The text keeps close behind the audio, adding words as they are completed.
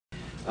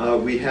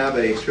We have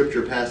a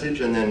scripture passage,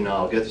 and then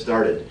I'll get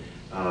started,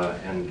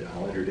 and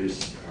I'll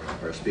introduce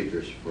our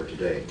speakers for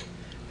today.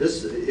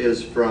 This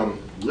is from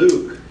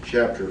Luke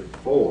chapter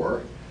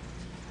 4,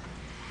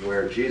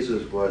 where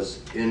Jesus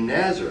was in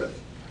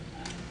Nazareth.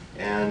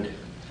 And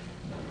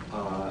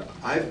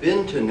I've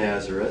been to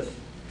Nazareth,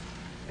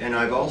 and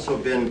I've also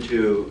been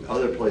to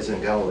other places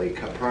in Galilee,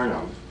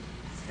 Capernaum,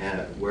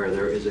 where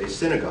there is a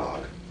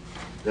synagogue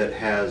that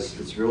has,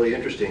 it's really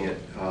interesting,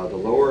 the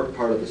lower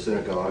part of the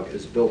synagogue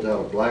is built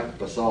out of black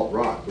basalt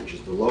rock, which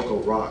is the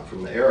local rock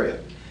from the area.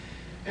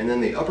 And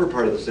then the upper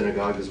part of the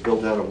synagogue is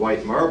built out of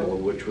white marble,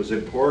 which was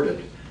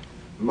imported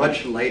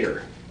much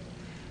later.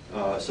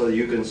 So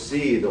you can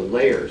see the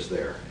layers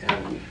there.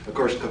 And of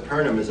course,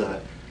 Capernaum is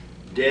a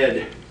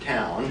dead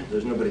town.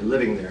 There's nobody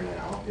living there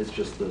now. It's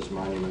just those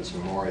monuments,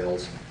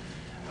 memorials,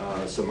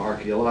 some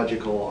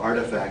archaeological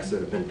artifacts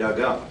that have been dug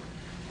up.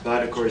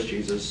 But of course,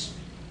 Jesus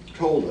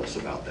told us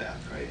about that,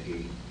 right?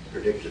 He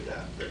predicted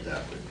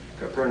that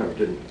Capernaum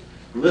didn't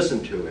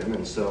listen to him,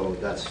 and so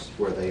that's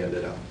where they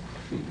ended up.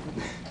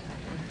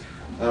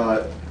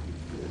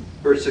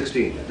 Verse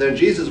 16, then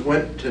Jesus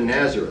went to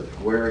Nazareth,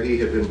 where he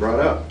had been brought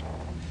up.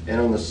 And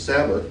on the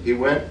Sabbath, he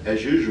went,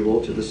 as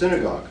usual, to the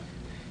synagogue.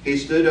 He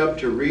stood up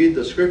to read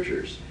the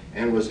scriptures,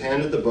 and was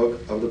handed the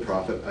book of the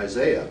prophet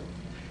Isaiah.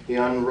 He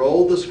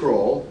unrolled the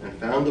scroll, and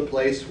found the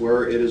place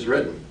where it is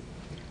written,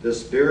 "The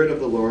Spirit of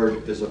the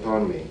Lord is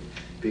upon me,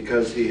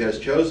 because he has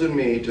chosen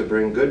me to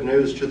bring good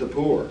news to the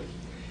poor.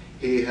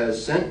 He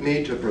has sent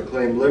me to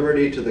proclaim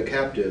liberty to the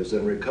captives,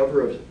 and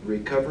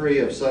recovery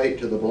of sight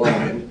to the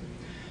blind,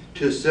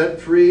 to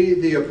set free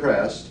the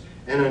oppressed,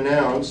 and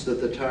announce that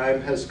the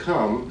time has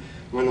come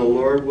when the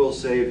Lord will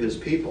save his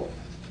people."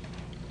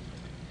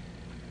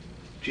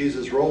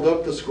 Jesus rolled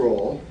up the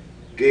scroll,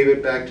 gave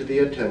it back to the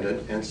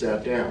attendant, and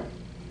sat down.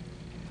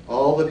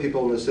 All the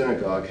people in the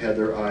synagogue had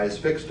their eyes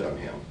fixed on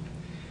him,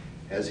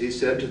 as he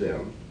said to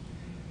them,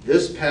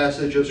 "This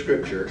passage of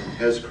Scripture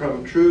has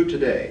come true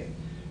today,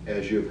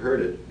 as you've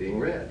heard it being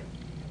read."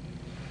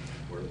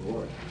 Word of the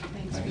Lord.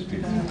 Thanks be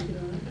to God.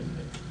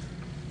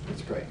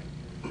 Let's pray.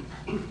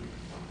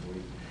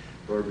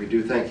 Lord, we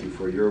do thank you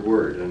for your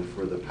word and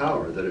for the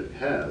power that it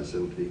has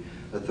and the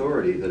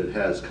authority that it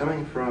has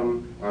coming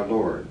from our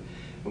Lord.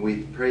 And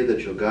we pray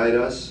that you'll guide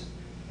us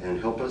and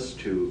help us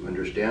to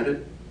understand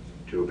it,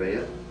 to obey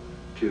it,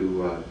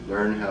 to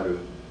learn how to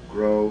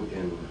grow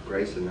in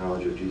grace and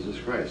knowledge of Jesus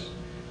Christ.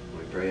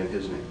 We pray in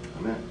his name.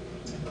 Amen.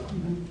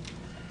 Amen.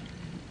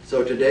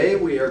 So today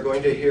we are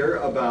going to hear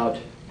about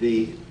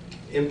the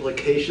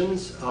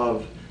implications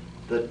of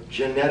the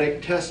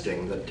genetic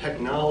testing, the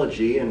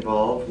technology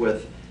involved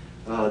with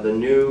the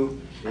new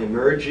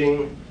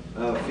emerging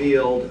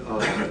field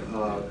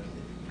of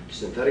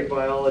synthetic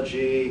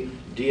biology,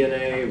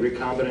 DNA,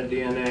 recombinant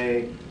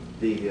DNA,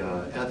 the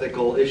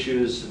ethical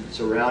issues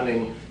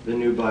surrounding the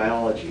new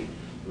biology.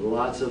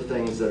 Lots of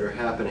things that are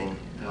happening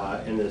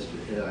in this,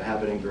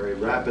 happening very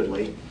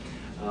rapidly.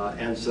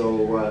 And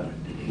so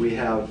we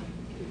have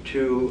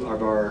two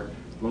of our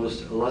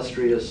most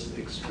illustrious,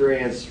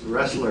 experienced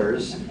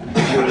wrestlers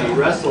who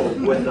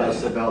wrestled with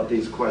us about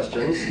these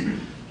questions.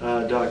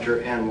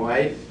 Dr. Ann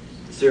White,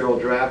 Cyril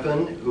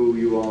Draffin, who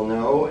you all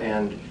know,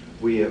 and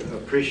we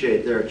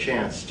appreciate their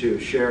chance to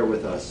share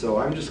with us. So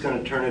I'm just going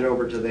to turn it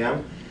over to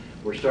them.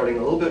 We're starting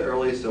a little bit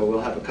early, so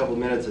we'll have a couple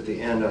minutes at the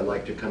end. I'd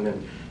like to come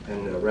in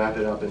and wrap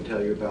it up and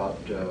tell you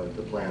about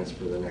the plans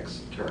for the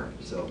next term.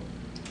 So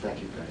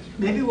thank you, guys.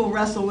 Maybe we'll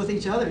wrestle with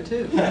each other,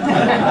 too.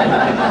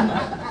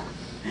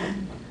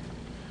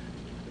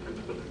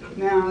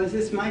 Now, is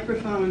this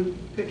microphone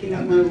picking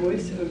up my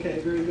voice? Okay,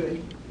 very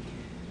good.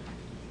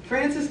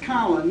 Francis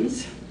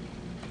Collins,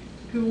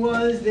 who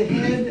was the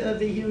head of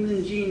the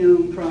Human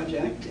Genome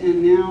Project,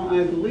 and now,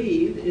 I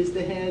believe, is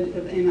the head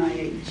of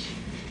NIH.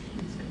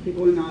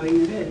 People are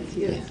nodding their heads,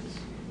 yes.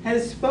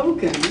 Has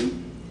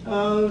spoken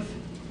of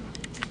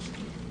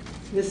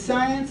the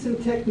science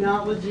and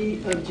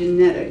technology of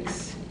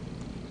genetics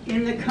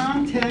in the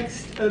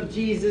context of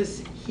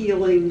Jesus'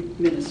 healing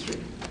ministry.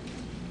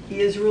 He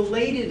has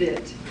related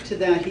it to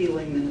that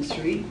healing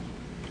ministry,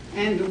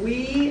 and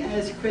we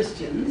as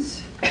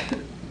Christians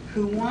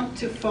who want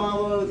to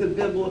follow the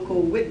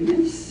biblical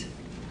witness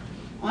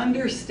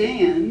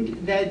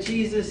understand that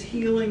Jesus'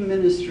 healing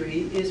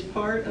ministry is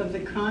part of the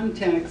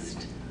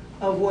context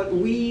of what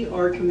we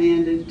are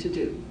commanded to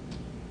do.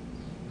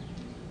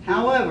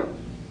 However,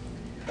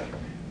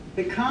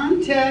 the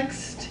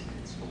context,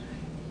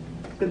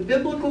 the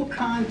biblical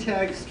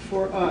context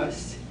for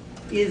us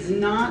is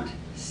not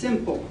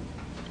simple.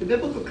 The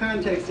biblical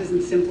context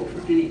isn't simple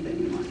for anything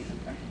in life.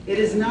 It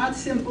is not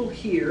simple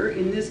here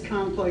in this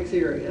complex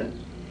area.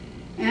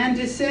 And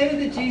to say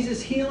that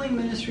Jesus' healing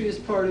ministry is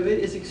part of it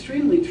is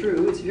extremely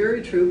true. It's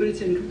very true, but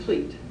it's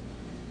incomplete.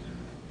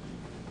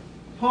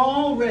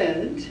 Paul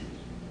read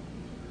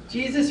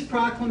Jesus'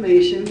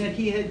 proclamation that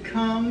he had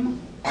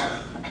come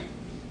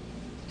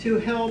to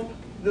help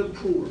the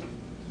poor.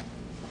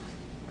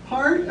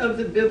 Part of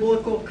the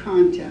biblical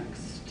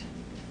context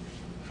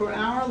for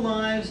our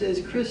lives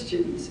as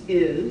Christians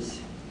is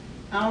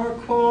our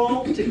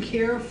call to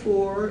care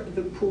for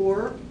the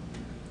poor,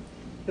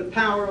 the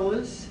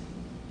powerless,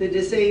 the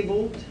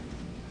disabled,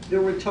 the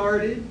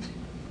retarded,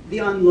 the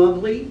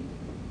unlovely,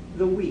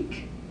 the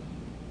weak,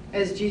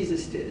 as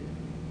Jesus did.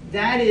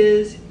 That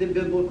is the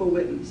biblical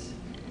witness.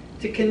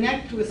 To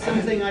connect with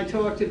something I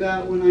talked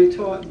about when I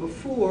taught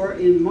before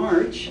in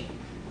March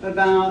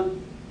about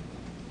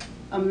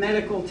a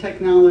medical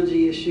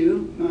technology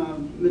issue,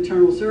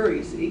 maternal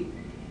surrogacy,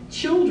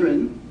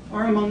 children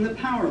are among the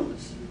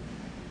powerless.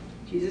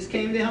 Jesus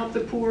came to help the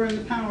poor and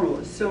the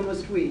powerless, so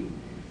must we.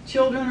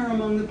 Children are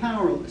among the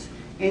powerless,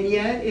 and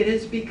yet it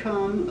has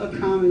become a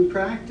common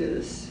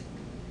practice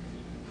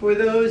for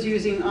those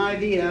using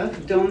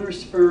IVF, donor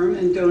sperm,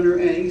 and donor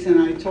eggs, and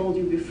I told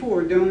you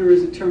before, donor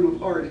is a term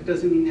of art. It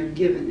doesn't mean they're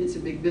given. It's a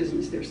big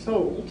business. They're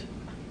sold.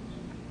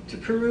 To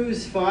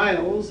peruse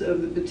files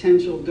of the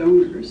potential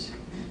donors,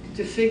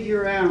 to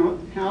figure out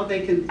how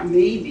they can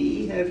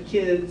maybe have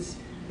kids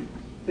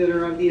that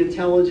are of the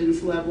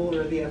intelligence level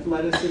or the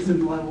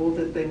athleticism level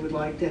that they would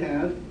like to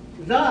have,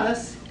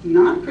 thus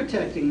not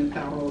protecting the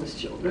powerless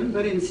children,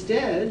 but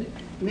instead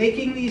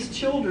making these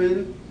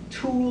children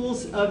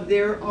tools of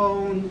their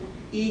own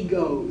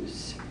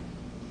egos.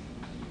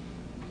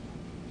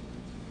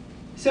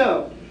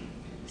 So,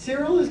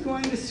 Cyril is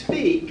going to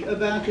speak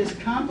about this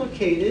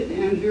complicated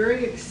and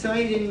very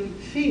exciting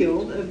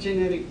field of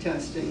genetic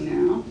testing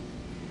now,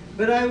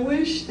 but I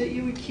wish that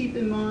you would keep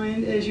in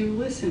mind as you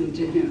listen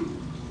to him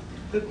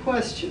the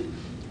question,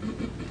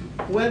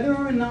 whether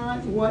or not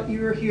what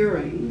you're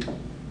hearing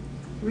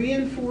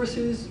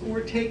reinforces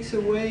or takes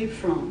away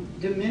from,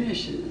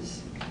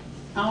 diminishes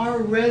our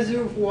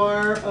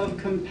reservoir of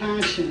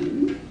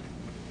compassion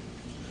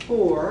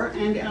for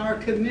and our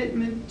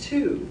commitment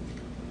to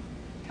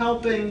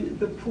helping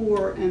the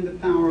poor and the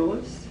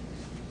powerless,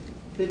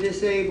 the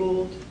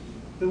disabled,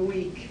 the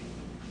weak,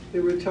 the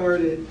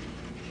retarded,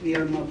 the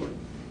unlovely.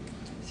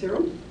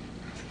 Cyril,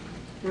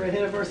 we're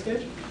ahead of our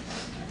schedule.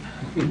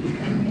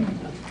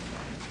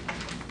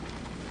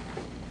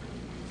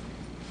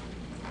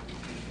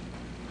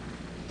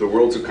 The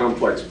world's a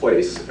complex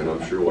place, and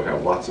I'm sure we'll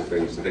have lots of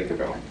things to think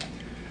about.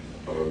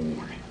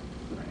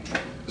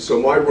 So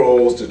my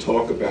role is to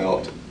talk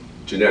about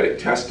genetic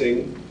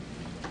testing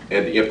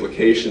and the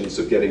implications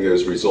of getting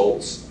those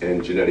results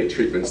and genetic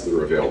treatments that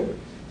are available.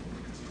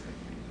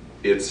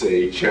 It's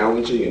a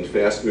challenging and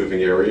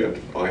fast-moving area.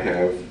 I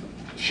have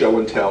show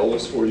and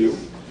tells for you,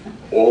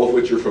 all of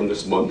which are from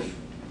this month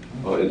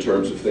in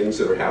terms of things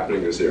that are happening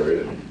in this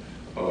area.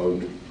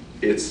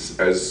 It's,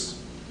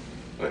 as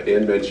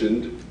Ann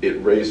mentioned,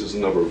 it raises a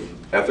number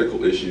of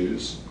ethical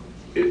issues.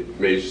 It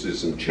raises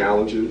some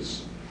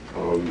challenges.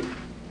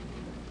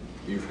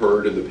 You've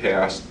heard in the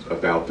past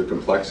about the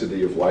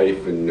complexity of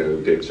life, and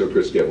David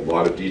Sokris gave a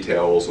lot of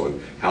details on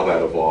how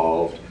that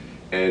evolved.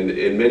 And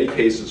in many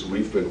cases,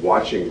 we've been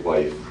watching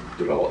life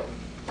develop.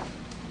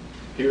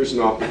 Here's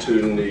an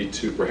opportunity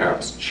to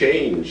perhaps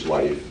change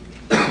life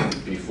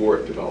before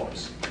it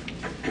develops.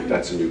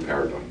 That's a new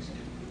paradigm.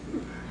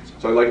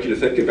 So I'd like you to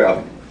think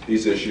about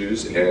these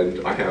issues,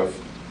 and I have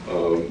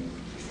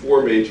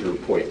 4 major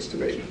points to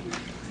make.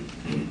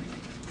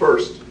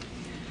 First,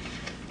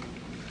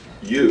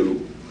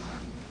 you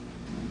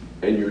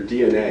and your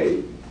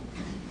DNA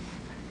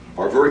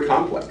are very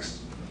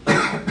complex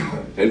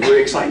and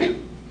very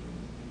exciting,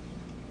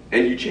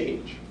 and you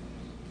change.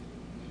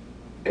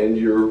 And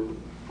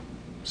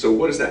so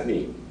what does that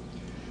mean?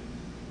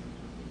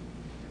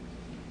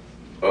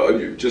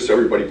 Just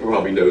everybody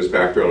probably knows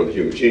background on the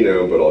human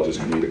genome, but I'll just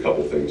read a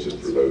couple things just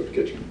for those to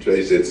get you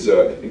today's. It's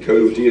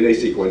encoded with DNA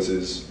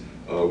sequences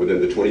within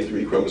the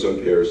 23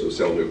 chromosome pairs of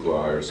cell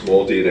nuclei.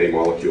 Small DNA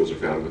molecules are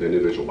found within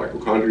individual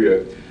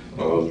mitochondria.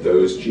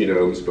 Those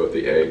genomes, both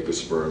the egg, the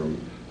sperm,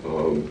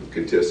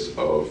 consists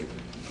of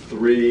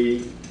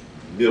 3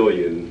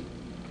 million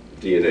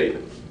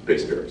DNA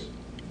base pairs.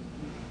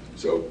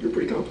 So you're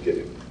pretty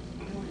complicated.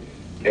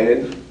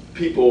 And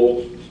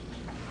people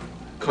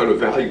kind of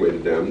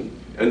evaluated them,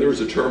 and there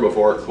was a term of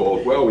art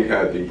called, well, we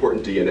had the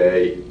important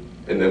DNA,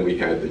 and then we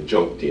had the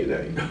junk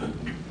DNA.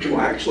 Well,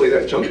 actually,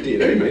 that junk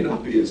DNA may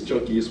not be as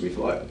junky as we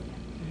thought.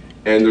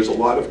 And there's a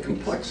lot of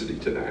complexity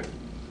to that.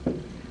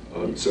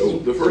 So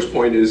the first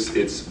point is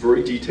it's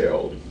very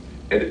detailed,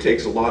 and it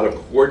takes a lot of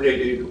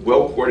coordinated,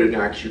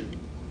 well-coordinated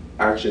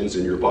actions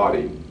in your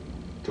body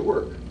to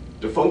work,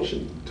 to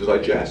function, to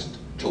digest,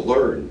 to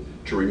learn,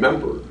 to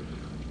remember,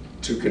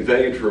 to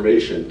convey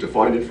information, to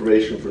find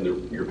information from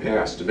your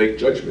past, to make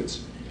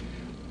judgments.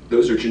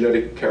 Those are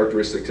genetic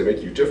characteristics that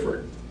make you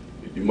different.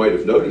 You might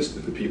have noticed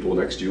that the people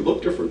next to you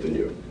look different than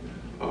you,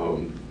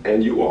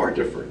 and you are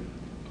different.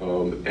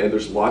 And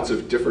there's lots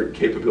of different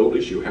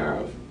capabilities you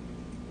have,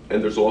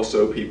 and there's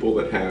also people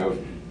that have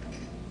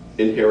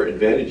inherent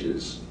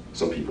advantages.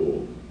 Some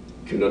people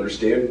can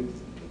understand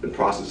and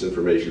process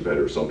information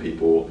better. Some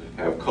people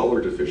have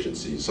color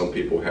deficiencies. Some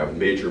people have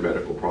major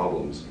medical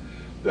problems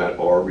that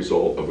are a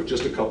result of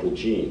just a couple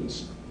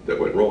genes that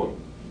went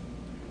wrong.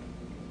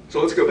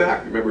 So let's go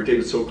back. Remember,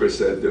 David Sokris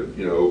said that,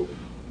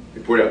 he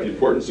pointed out the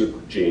importance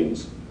of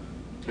genes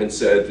and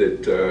said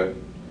that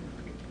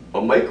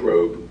a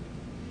microbe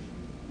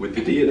with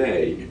the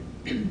DNA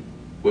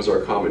was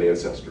our common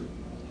ancestor.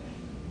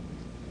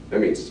 That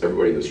means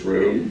everybody in this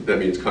room, that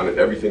means kind of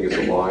everything that's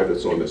alive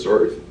that's on this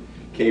earth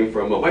came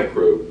from a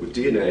microbe with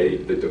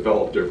DNA that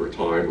developed over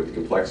time with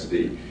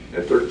complexity,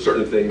 and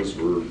certain things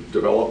were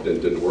developed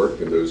and didn't work,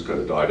 and those kind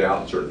of died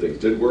out, and certain things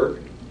did work.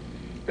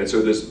 And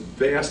so this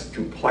vast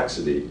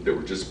complexity that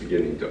we're just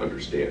beginning to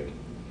understand.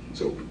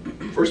 So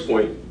first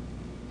point,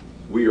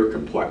 we are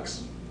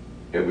complex.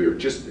 And we are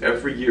just,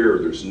 every year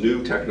there's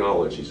new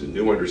technologies and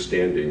new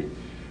understanding,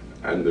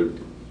 and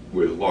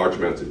with large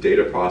amounts of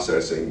data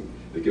processing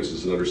that gives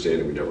us an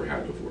understanding we never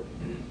had before.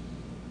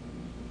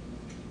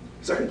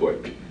 Second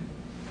point,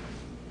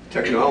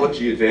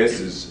 technology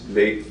advances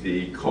make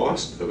the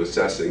cost of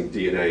assessing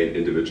DNA in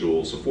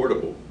individuals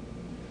affordable.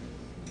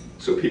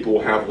 So people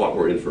will have a lot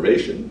more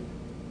information.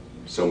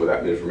 Some of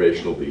that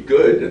information will be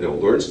good, and they'll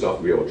learn stuff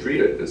and be able to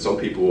treat it. And some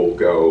people will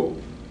go,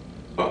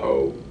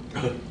 uh-oh,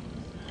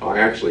 I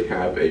actually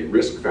have a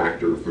risk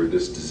factor for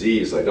this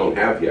disease I don't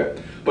have yet,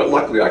 but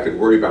luckily I could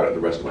worry about it the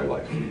rest of my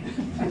life.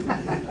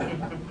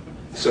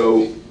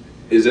 So,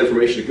 is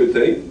information a good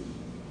thing?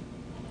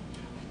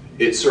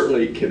 It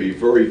certainly can be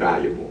very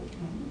valuable.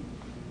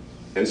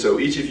 And so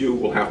each of you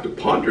will have to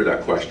ponder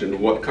that question: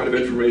 what kind of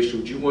information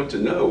would you want to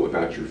know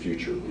about your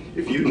future?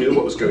 If you knew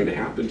what was going to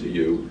happen to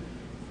you,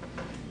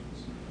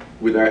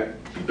 would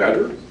that be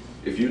better?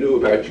 If you knew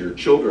about your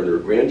children or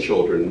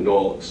grandchildren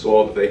and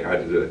saw that they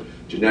had a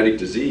genetic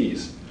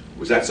disease,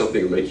 was that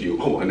something that would make you,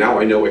 oh, now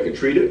I know I can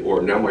treat it,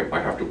 or now I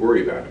have to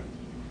worry about it?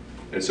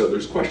 And so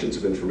there's questions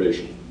of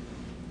information.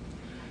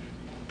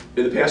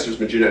 In the past, there's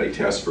been genetic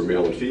tests for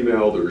male and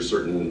female. There are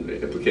certain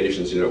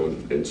implications,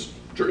 and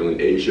certainly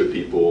in Asia,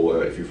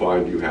 people, if you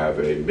find you have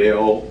a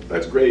male,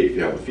 that's great. If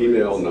you have a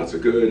female, not so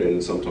good,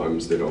 and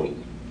sometimes they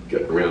don't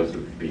get around to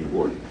being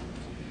born.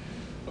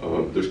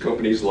 There's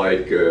companies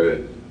like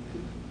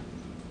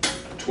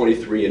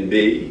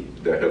 23andMe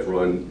that have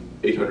run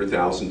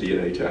 800,000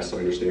 DNA tests, I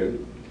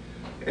understand.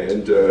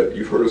 And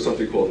you've heard of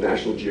something called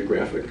National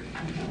Geographic.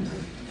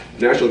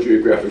 National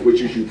Geographic,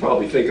 which you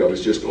probably think of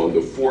as just on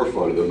the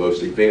forefront of the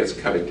most advanced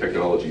cutting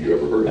technology you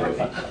ever heard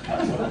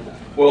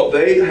of. Well,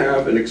 they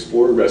have an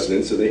Explorer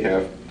residence, and they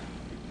have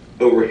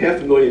over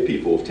 500,000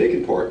 people have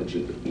taken part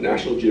in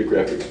National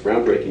Geographic's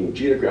groundbreaking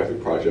geographic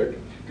project,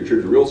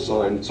 contributed real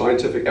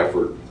scientific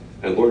effort,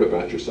 and learn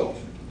about yourself.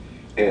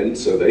 And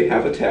so they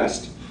have a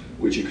test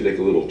which you can take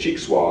a little cheek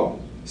swab,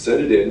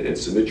 send it in, and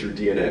submit your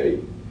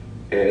DNA,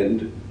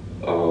 and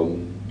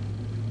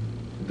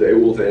they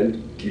will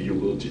then give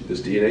you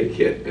this DNA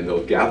kit, and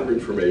they'll gather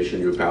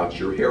information about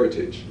your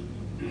heritage.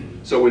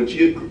 So when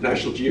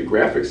National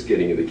Geographic's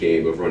getting in the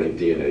game of running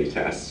DNA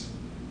tests,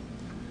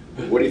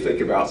 what do you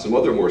think about some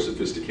other more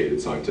sophisticated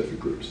scientific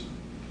groups?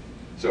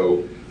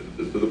 So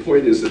the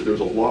point is that there's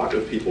a lot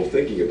of people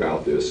thinking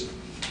about this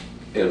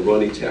and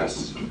running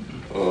tests.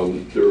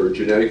 There are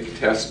genetic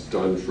tests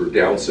done for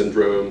Down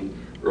syndrome,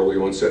 early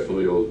onset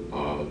familial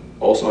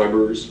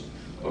Alzheimer's.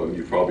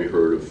 You've probably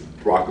heard of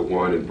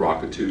BRCA1 and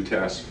BRCA2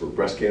 tests for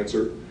breast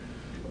cancer.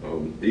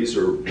 These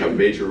have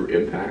major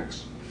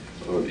impacts.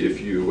 If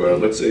you,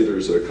 let's say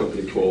there's a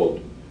company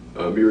called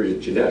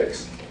Myriad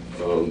Genetics.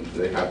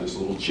 They have this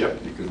little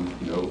chip. You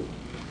can,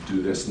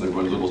 do this, and they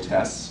run little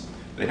tests.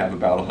 They have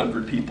about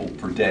 100 people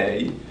per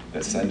day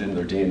that send in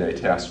their DNA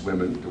tests,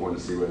 women who want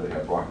to see whether they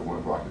have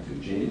BRCA1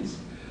 BRCA2 genes.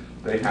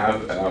 They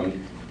have,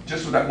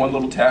 just for that one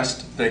little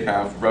test, they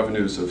have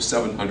revenues of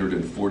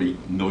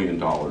 $740 million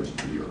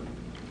per year.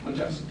 One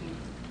test.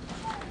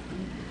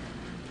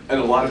 And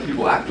a lot of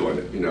people act on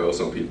it.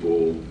 Some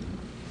people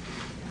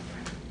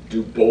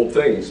do bold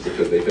things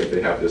because they think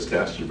they have this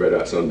test. You read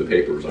out some of the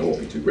papers. I won't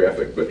be too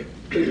graphic, but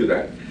they do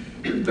that.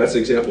 That's an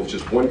example of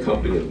just one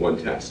company and one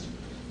test.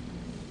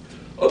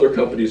 Other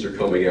companies are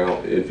coming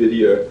out.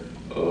 NVIDIA,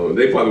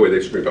 by the way,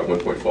 they screen about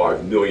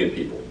 1.5 million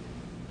people.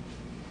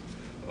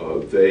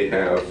 They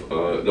have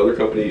another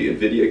company,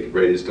 NVIDIA,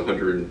 raised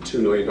 $102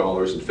 million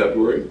in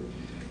February,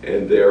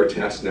 and their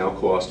tests now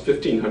cost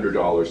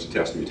 $1,500 to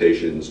test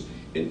mutations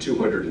in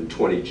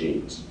 220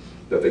 genes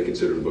that they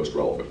consider the most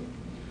relevant.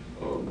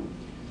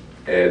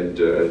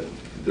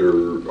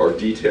 There are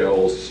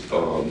details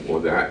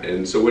on that,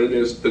 and so what it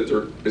is that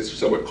it's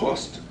somewhat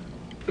cost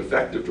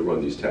effective to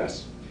run these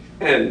tests,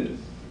 and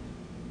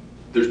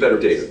there's better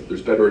data,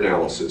 there's better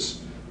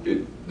analysis.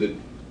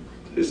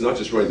 It's not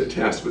just running the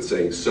test, but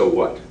saying, so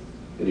what?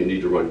 And you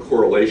need to run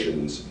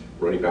correlations,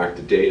 running back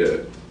to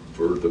data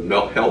for the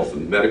health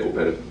and medical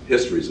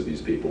histories of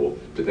these people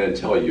to then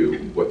tell you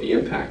what the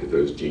impact of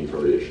those gene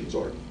variations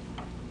are.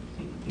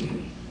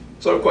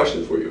 So I have a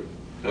question for you.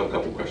 I have a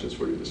couple questions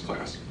for you in this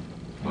class,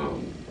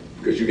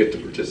 because you get to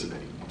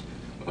participate.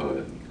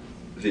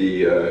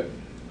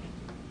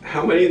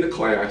 How many in the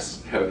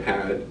class have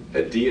had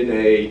a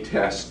DNA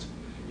test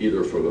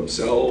either for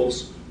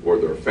themselves or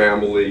their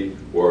family,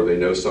 or they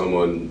know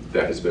someone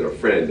that has been a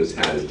friend that's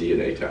had a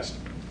DNA test?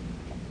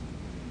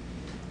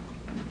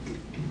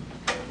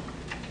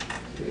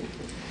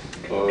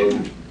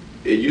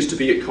 It used to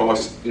be it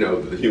cost,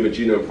 the Human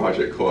Genome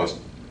Project cost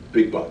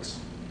big bucks.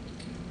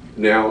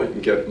 Now you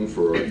can get them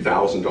for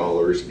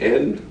 $1,000,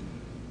 and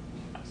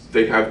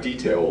they have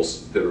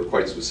details that are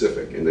quite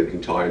specific, and they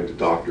can tie into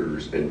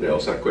doctors. And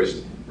also that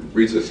question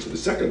leads us to the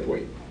second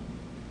point.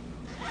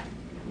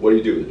 What do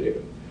you do with the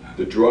data?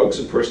 The drugs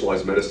and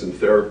personalized medicine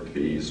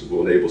therapies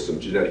will enable some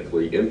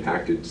genetically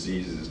impacted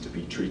diseases to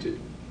be treated.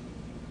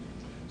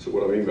 So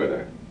what do I mean by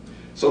that?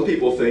 Some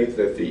people think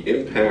that the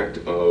impact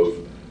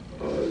of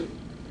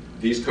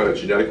these kind of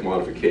genetic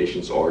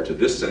modifications are to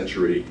this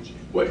century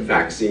what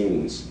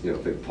vaccines,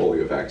 think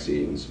polio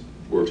vaccines,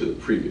 were to the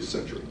previous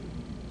century.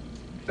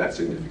 That's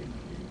significant.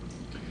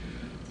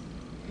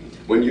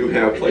 When you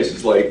have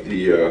places like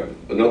the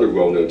another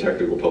well-known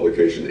technical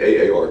publication,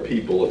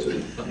 AARP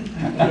Bulletin,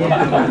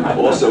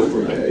 also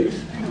from May,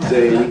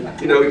 saying,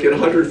 you get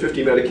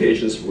 150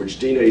 medications for which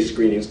DNA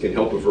screenings can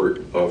help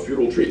avert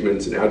futile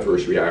treatments and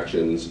adverse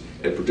reactions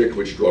and predict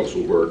which drugs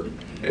will work.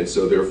 And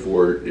so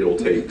therefore, it'll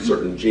take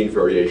certain gene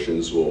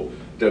variations, will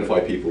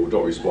identify people who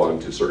don't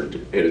respond to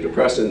certain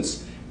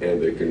antidepressants,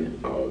 and they can,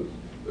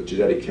 a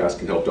genetic test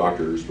can help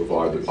doctors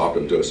provide the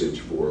optimum dosage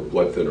for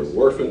blood thinner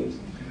warfarin.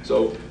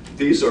 So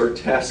these are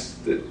tests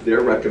that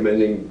they're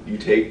recommending you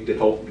take to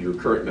help your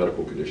current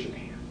medical condition.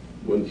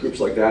 When groups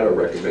like that are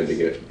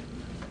recommending it,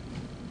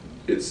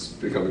 it's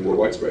becoming more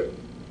widespread.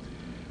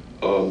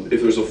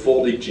 If there's a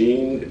faulty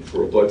gene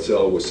for a blood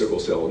cell with sickle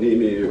cell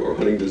anemia or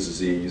Huntington's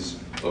disease,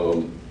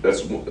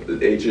 that's the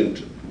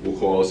agent will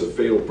cause a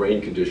fatal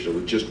brain condition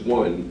with just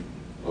one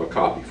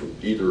copy from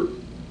either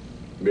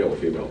male or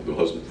female, the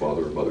husband,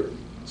 father, or mother.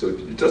 So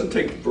it doesn't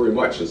take very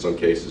much in some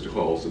cases to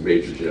cause a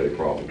major genetic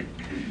problem.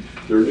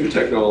 There are new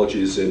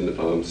technologies in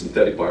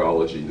synthetic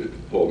biology that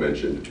Paul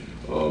mentioned,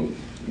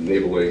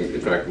 enabling,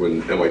 in fact,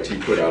 when MIT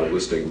put out a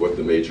listing what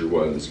the major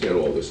ones, again,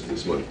 all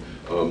this month,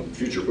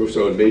 Future Proof's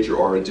own major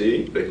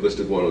R&D, they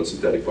listed one on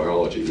synthetic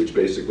biology, which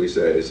basically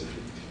says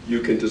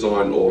you can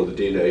design all of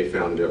the DNA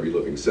found in every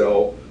living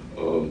cell.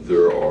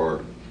 There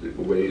are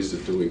ways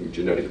of doing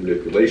genetic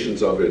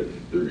manipulations of it.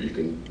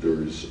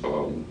 There's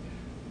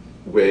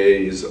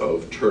ways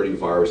of turning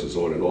viruses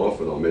on and off,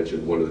 and I'll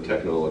mention one of the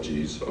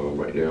technologies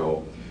right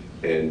now.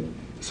 And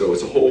so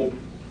it's a whole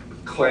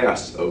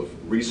class of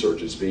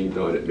research that's being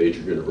done at major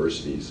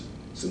universities,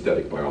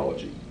 synthetic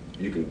biology.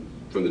 You can,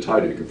 from the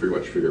title, you can pretty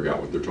much figure out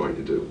what they're trying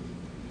to do.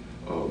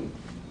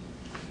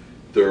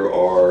 There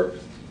are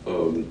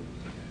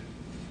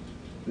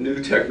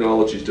new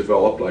technologies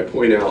developed. I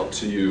point out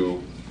to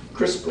you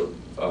CRISPR.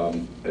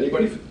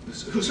 Anybody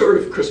who's heard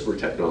of CRISPR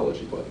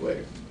technology, by the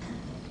way?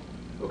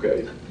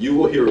 Okay, you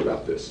will hear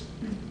about this.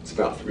 It's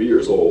about 3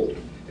 years old,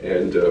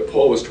 and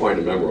Paul was trying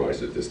to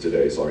memorize it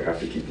today, so I have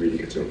to keep reading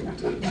it to him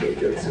to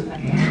get it.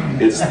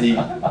 It's the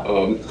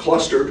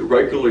clustered,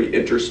 regularly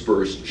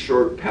interspersed,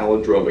 short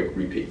palindromic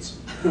repeats.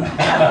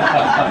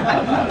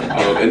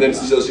 And then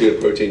it's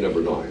associated protein number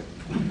 9.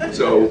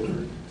 So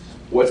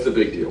what's the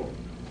big deal?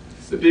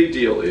 The big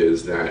deal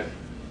is that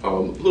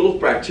little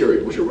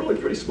bacteria, which are really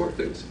pretty smart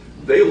things,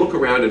 they look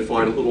around and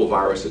find a little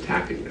virus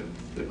attacking them.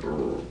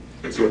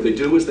 So what they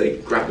do is they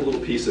grab a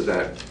little piece of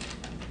that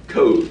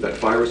code, that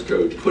virus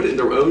code, put it in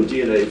their own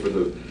DNA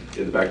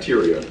in the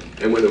bacteria,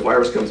 and when the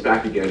virus comes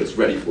back again, it's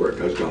ready for it,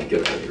 because God,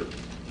 get out of here.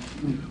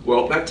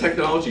 Well, that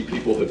technology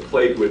people have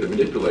played with and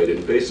manipulated,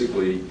 and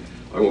basically,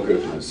 I won't go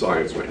through the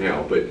science right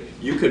now, but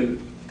you can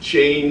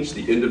change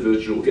the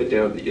individual, get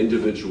down to the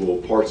individual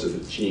parts of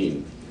the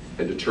gene,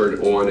 and to turn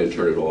it on and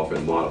turn it off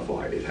and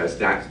modify it. It has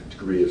that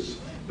degree of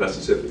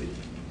specificity.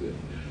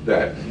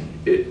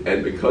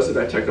 And because of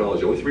that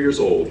technology, only 3 years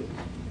old,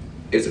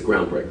 it's a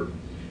groundbreaker.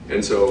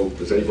 And so,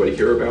 does anybody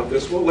hear about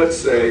this? Well, let's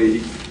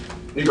say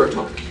New York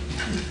Times.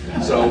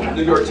 So,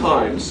 New York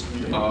Times,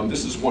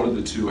 this is one of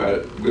the two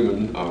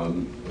women,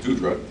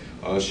 Dudra.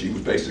 She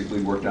was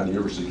basically worked down at the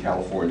University of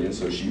California, and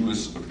so she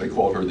was, they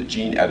called her the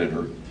gene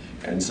editor.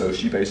 And so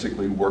she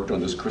basically worked on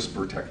this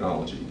CRISPR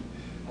technology.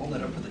 Hold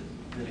that up for the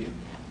video.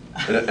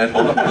 And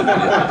hold up for the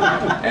video.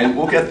 And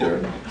we'll get there.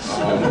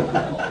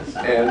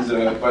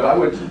 But I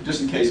would,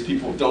 just in case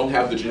people don't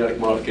have the genetic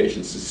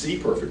modifications to see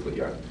perfectly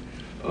yet,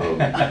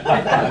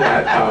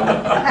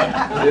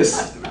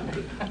 this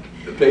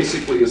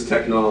basically is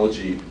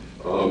technology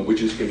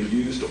which can be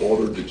used to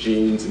alter the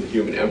genes in the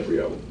human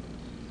embryo.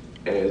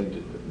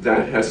 And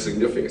that has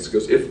significance,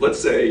 because if,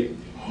 let's say,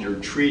 you're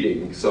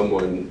treating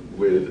someone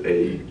with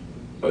an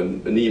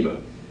anemia,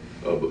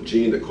 a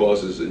gene that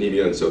causes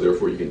anemia, and so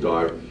therefore you can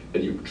die,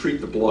 and you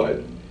treat the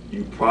blood,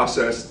 you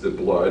process the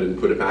blood and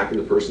put it back in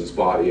the person's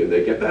body, and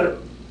they get better.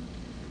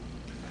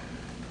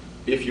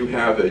 If you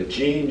have a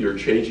gene, you're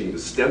changing the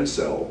stem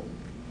cell,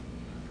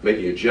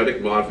 making a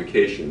genetic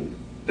modification,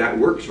 that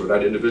works for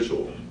that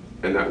individual,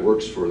 and that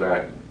works for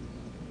the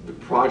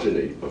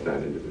progeny of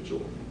that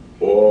individual.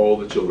 All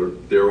the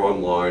children, they're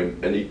online,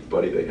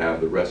 anybody they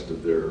have the rest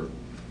of their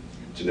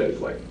genetic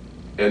life,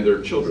 and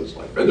their children's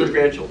life, and their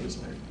grandchildren's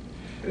life.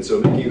 And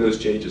so making those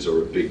changes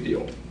are a big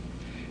deal.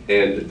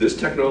 And this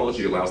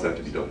technology allows that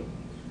to be done.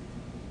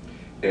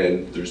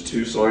 And there's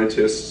two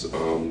scientists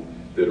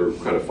that are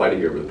kind of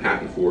fighting over the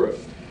patent for it.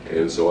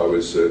 And so I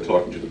was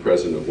talking to the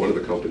president of one of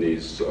the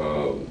companies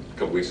a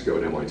couple weeks ago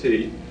at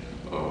MIT,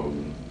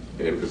 and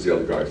because the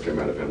other guys came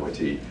out of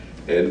MIT.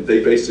 And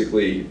they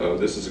basically,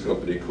 this is a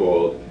company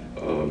called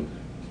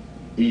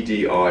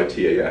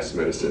EDITAS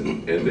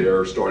Medicine, and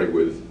they're starting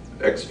with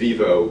ex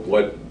vivo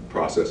blood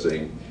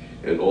processing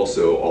and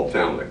also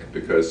ophthalmic,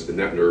 because in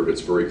that nerve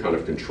it's very kind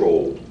of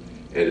controlled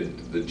and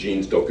the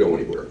genes don't go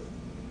anywhere.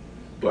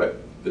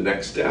 But the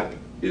next step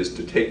is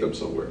to take them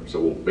somewhere.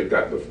 So we'll get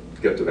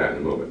to that in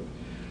a moment.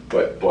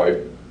 But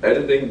by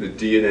editing the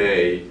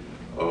DNA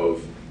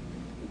of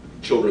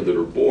children that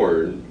are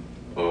born,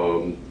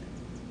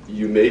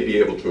 you may be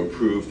able to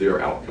improve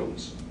their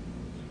outcomes.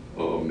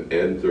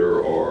 And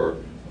there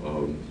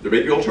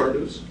may be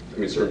alternatives. I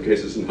mean, in certain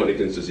cases in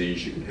Huntington's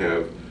disease, you can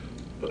have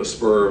a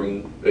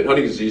sperm. In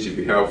Huntington's disease, if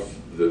you have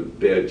the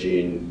bad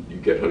gene, you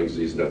get Huntington's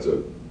disease, and that's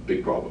a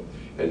big problem.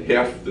 And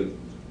half the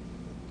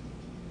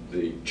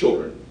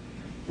children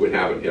would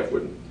have it, half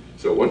wouldn't.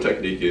 So one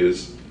technique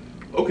is,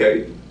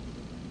 okay,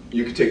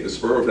 you could take the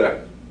sperm of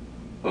that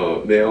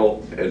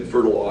male and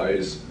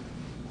fertilize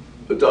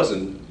a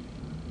dozen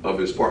of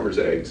his partner's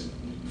eggs,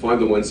 find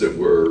the ones that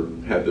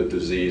had the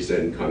disease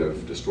and kind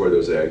of destroy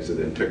those eggs, and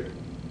then pick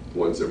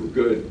ones that were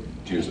good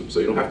to use them. So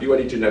you don't have to do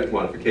any genetic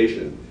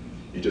modification,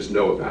 you just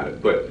know about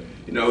it. But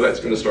that's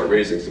going to start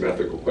raising some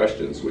ethical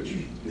questions, which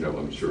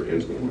I'm sure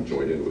Ann's going to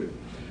join in with.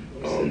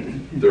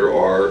 There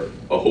are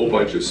a whole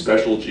bunch of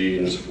special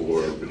genes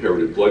for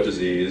inherited blood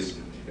disease.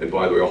 And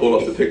by the way, I'll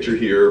hold up the picture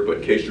here, but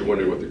in case you're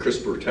wondering what the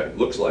CRISPR tech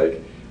looks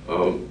like,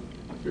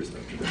 here's the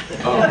picture.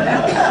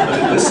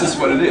 This is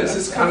what it is.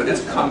 It's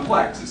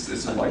complex.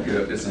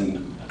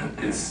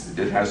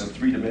 It has a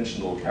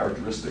three-dimensional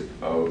characteristic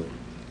of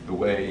the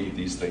way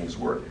these things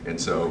work. And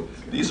so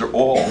these are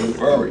all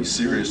very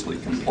seriously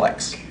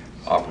complex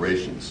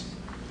operations.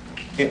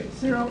 Yeah.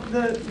 Cyril,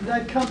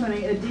 that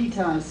company,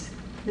 Editas,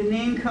 the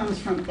name comes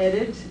from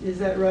edit, is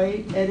that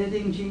right?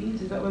 Editing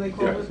genes, is that what they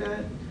call it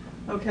that?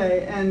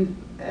 Okay, and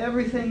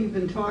everything you've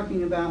been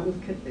talking about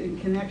in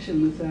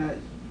connection with that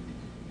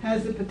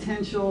has the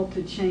potential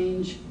to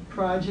change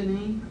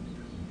progeny?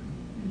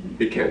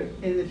 It can.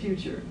 In the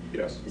future?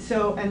 Yes.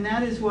 So, and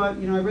that is what,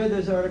 I read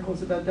those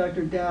articles about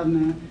Dr.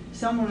 Doudna.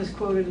 Someone is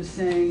quoted as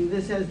saying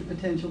this has the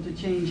potential to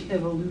change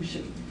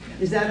evolution.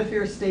 Is that a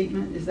fair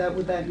statement? Is that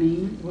what that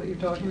means, what you're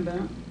talking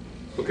about?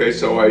 Okay,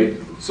 so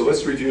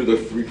let's review the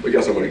three. I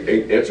guess I'm going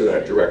to answer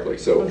that directly.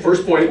 So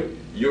first point,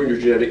 you and your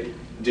genetic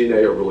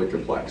DNA are really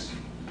complex.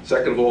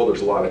 Second of all,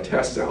 there's a lot of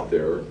tests out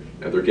there,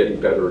 and they're getting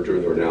better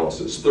during their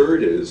analysis.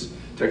 Third is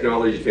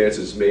technology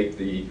advances make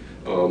the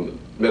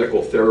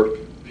medical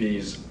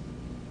therapies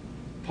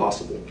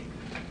possible.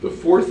 The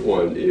fourth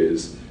one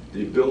is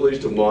the ability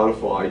to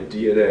modify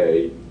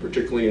DNA,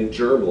 particularly in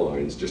germ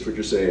lines, just what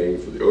you're saying,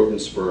 for the ovum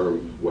and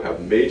sperm, will have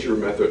major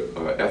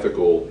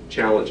ethical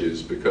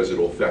challenges because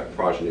it'll affect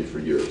progeny for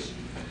years.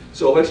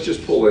 So let's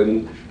just pull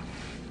in,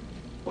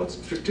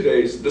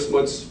 this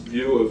month's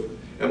view of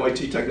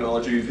MIT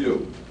Technology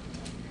Review.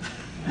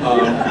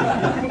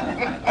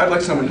 I'd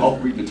like someone to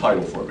help read the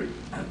title for me.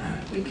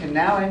 We can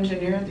now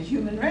engineer the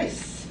human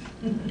race.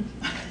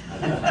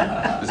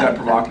 Is that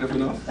provocative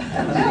enough?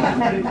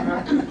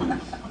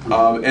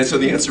 And so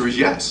the answer is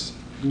yes.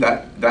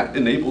 That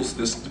enables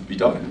this to be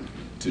done,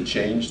 to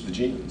change the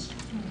genes.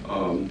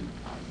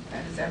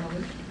 That is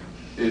evolution.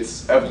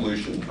 It's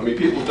evolution. I mean,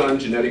 people have done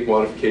genetic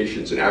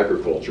modifications in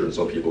agriculture, and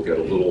some people get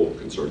a little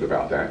concerned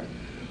about that.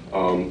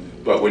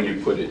 But when you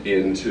put it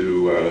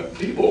into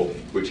people,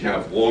 which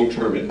have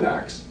long-term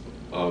impacts,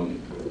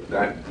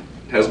 that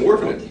has more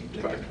of an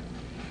impact.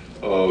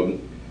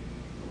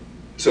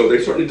 So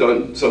they've certainly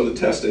done some of the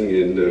testing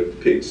in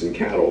pigs and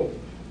cattle,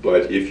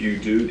 but if you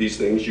do these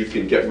things, you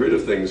can get rid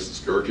of things,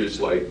 scourges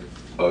like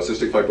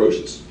cystic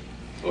fibrosis.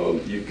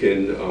 You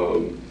can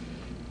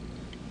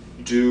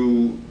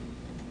do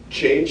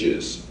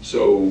changes.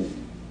 So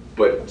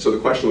the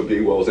question would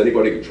be, well, has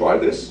anybody going to try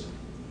this?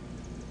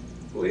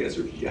 Well, the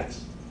answer is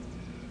yes.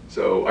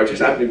 So I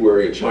just happen to be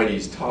wearing a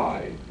Chinese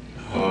tie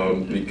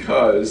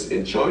because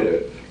in China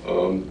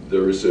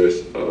there is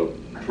a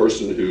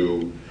person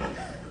who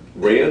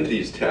ran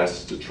these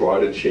tests to try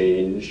to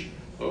change,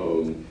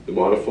 to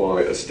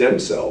modify a stem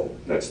cell,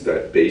 that's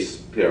that base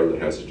pair that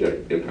has a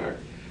genetic impact,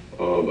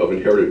 of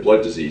inherited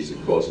blood disease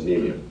that causes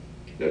anemia.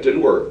 That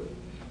didn't work,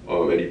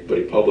 but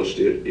he published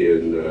it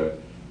in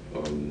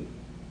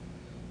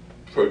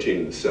Protein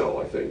in the Cell,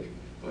 I think.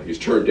 He was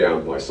turned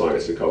down by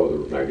Science and other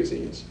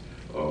magazines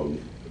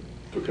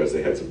because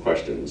they had some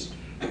questions.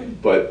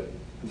 But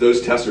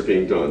those tests are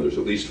being done. There's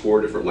at least 4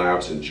 different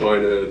labs in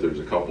China. There's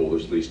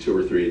at least 2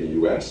 or 3 in the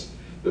US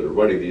that are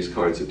running these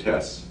kinds of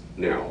tests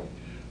now.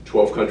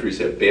 12 countries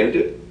have banned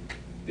it.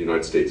 The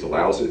United States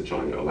allows it,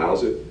 China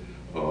allows it,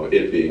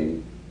 it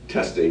being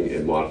testing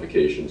and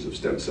modifications of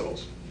stem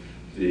cells.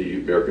 The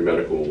American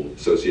Medical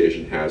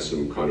Association has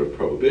some kind of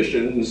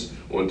prohibitions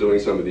on doing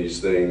some of these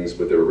things,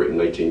 but they were written in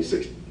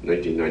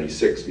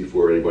 1996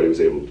 before anybody was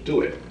able to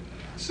do it.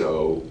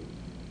 So,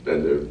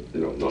 and they're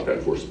not that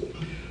enforceable.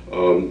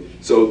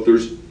 So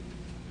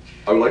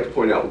I would like to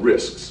point out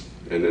risks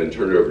and then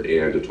turn it over to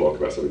Ann to talk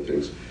about some of the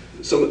things.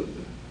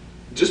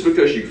 just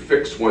because you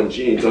fix one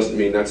gene doesn't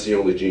mean that's the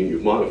only gene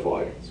you've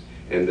modified.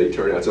 And they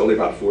turn out it's only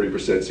about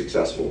 40%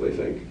 successful, they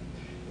think.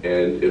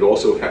 And it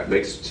also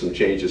makes some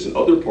changes in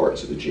other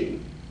parts of the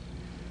gene,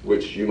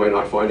 which you might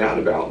not find out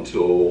about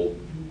until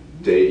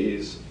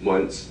days,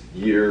 months,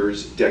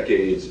 years,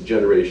 decades,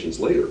 generations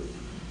later.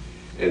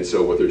 And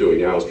so what they're doing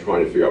now is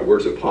trying to figure out where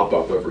does it pop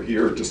up over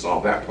here to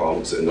solve that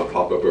problem, so it not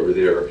pop up over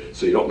there.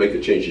 So you don't make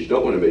the changes you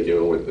don't want to make, you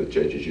don't make the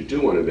changes you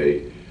do want to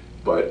make,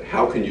 but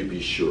how can you be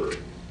sure?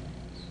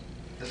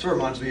 That sort of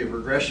reminds me of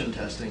regression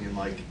testing in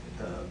like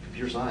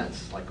computer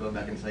science, like going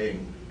back and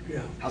saying,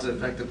 how's it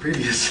affect the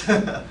previous,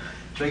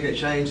 making a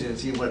change and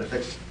seeing what it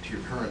affects to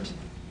your current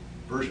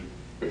version.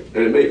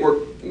 And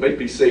it may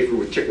be safer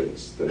with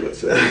chickens than, let's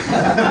say.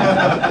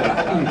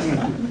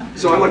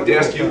 So I'd like to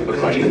ask you a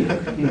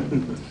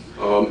question.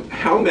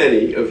 How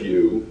many of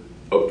you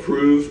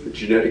approve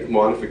genetic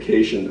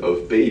modification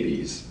of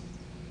babies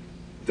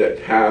that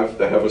have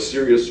a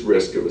serious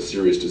risk of a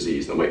serious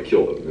disease that might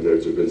kill them? And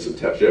there's been some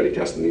genetic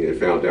testing and they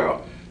found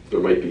out there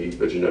might be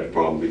a genetic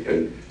problem.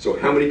 And so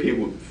how many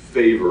people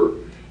favor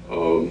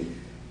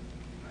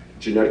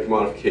genetic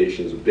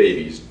modifications of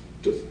babies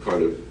to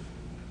kind of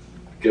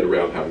get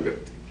around having the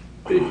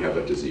baby have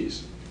that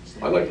disease?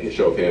 I'd like a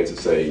show of hands that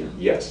say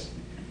yes.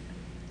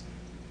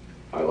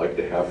 I'd like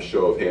to have a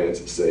show of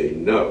hands that say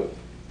no.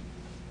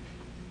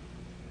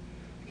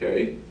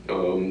 Okay,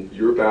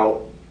 you're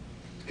about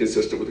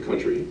consistent with the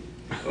country.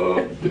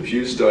 The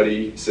Pew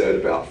study said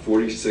about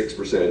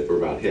 46%, or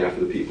about half of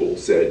the people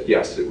said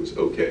yes, it was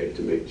okay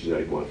to make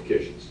genetic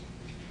modifications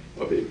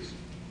of babies.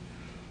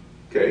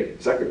 Okay,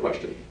 second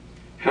question.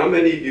 How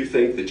many of you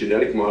think that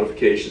genetic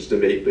modifications to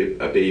make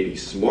a baby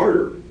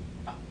smarter,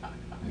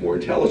 more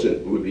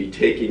intelligent, would be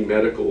taking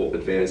medical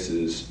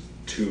advances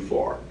too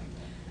far?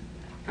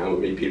 How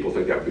many people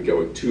think that would be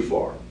going too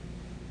far?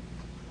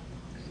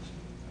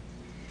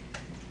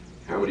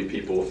 How many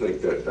people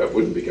think that that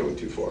wouldn't be going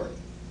too far?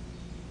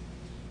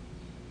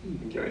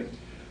 Okay.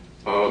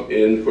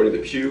 According to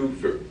the Pew,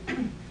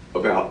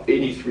 about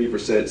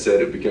 83%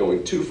 said it would be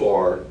going too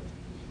far,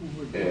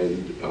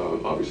 and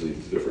obviously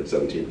the different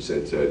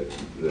 17% said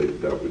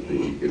that would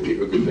be, it'd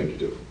be a good thing to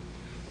do.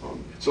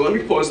 So let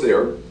me pause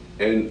there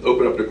and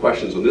open up to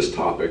questions on this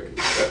topic.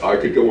 I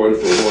could go on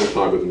for a long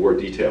time with more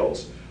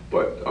details,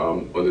 but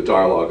on the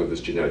dialogue of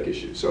this genetic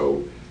issue.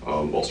 So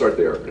I'll start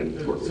there and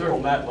work with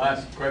Cyril, that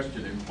last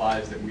question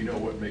implies that we know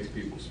what makes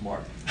people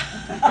smart.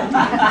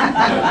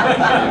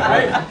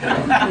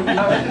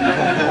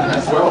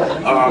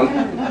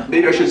 Well,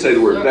 maybe I should say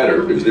the word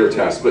better, it was their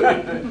test,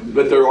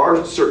 but there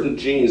are certain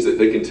genes that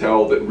they can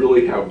tell that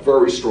really have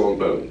very strong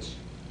bones.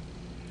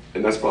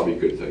 And that's probably a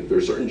good thing. There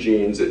are certain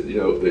genes that, you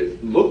know,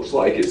 that looks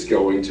like it's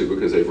going to,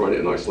 because they've run it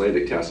in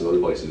Icelandic tests and other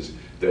places,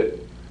 that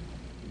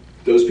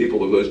those people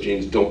with those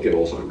genes don't get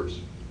Alzheimer's.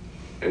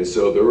 And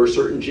so there are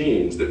certain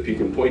genes that you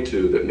can point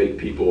to that make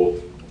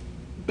people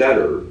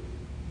better,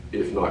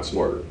 if not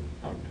smarter.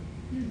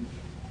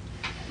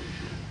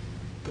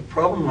 The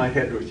problem I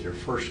had with your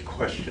first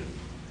question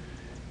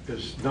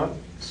is not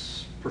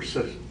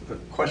the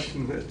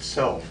question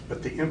itself,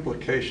 but the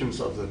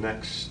implications of the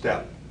next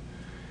step.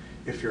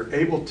 If you're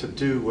able to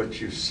do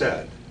what you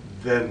said,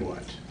 then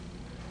what?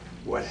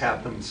 What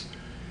happens?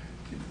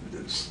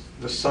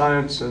 The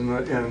science and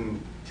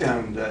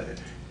the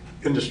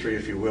industry,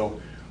 if you will,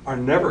 are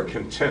never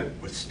content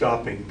with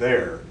stopping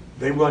there.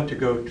 They want to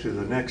go to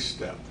the next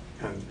step.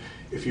 And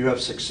if you have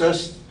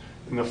success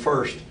in the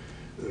first,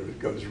 it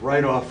goes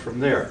right off from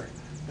there.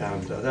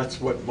 And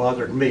that's what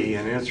bothered me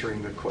in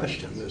answering the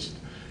question, is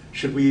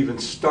should we even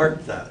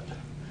start that?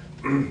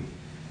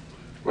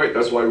 Right,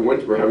 that's why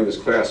we're having this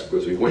class,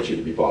 because we want you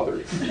to be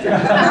bothered.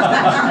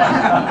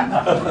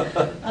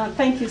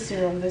 Thank you,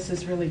 Cyril. This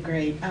is really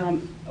great.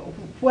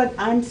 What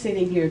I'm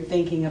sitting here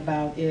thinking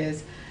about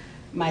is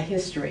my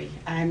history.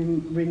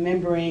 I'm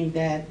remembering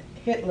that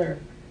Hitler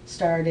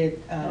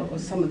started, or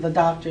some of the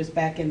doctors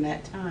back in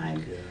that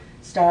time,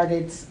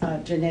 started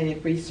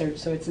genetic research,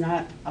 so it's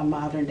not a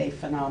modern day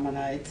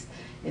phenomena.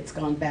 It's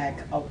gone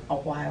back a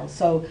while.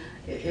 So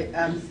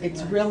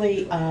it's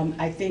really,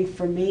 I think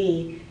for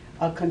me,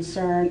 a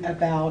concern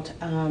about,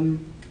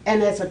 and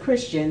as a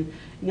Christian,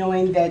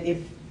 knowing that if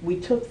we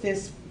took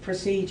this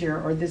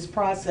procedure or this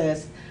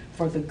process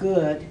for the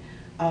good,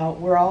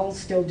 we're all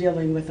still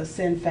dealing with a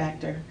sin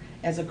factor.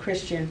 As a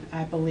Christian,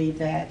 I believe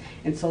that.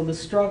 And so the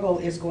struggle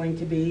is going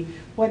to be,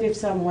 what if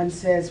someone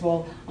says,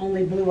 well,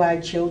 only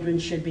blue-eyed children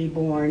should be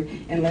born,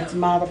 and let's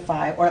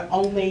modify, or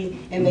only,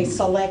 and they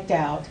select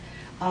out.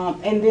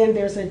 And then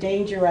there's a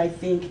danger, I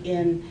think,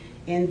 in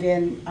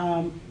then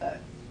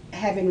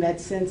having that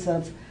sense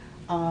of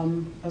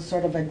a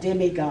sort of a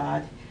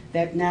demigod,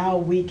 that now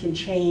we can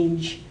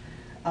change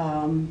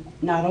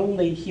not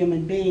only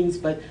human beings,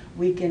 but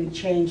we can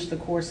change the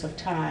course of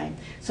time.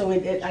 So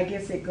I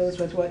guess it goes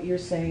with what you're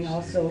saying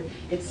also.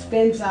 It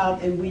spins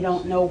out and we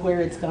don't know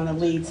where it's going to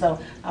lead. So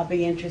I'll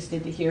be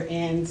interested to hear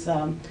Ann's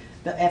the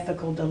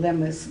ethical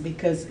dilemmas,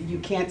 because you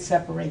can't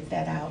separate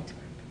that out.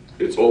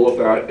 It's all of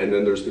that, and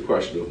then there's the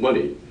question of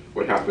money.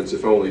 what happens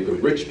if only the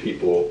rich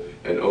people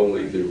and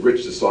only the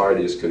rich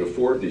societies can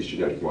afford these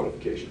genetic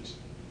modifications?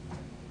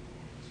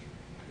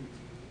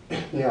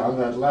 Yeah, on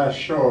that last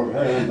show of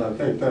hands, I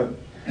think that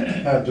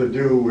had to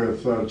do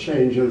with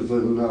changes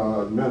in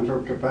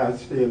mental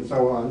capacity and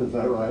so on. Is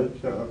that right?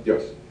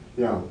 Yes.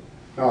 Yeah.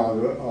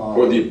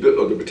 Or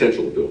the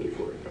potential ability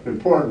for it.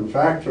 Important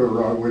factor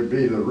would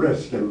be the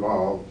risk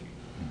involved.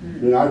 I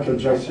mean, I could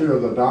just hear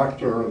the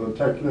doctor or the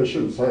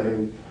technician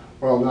saying,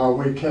 well, now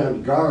we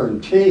can't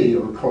guarantee,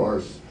 of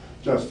course,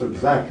 just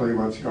exactly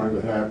what's going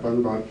to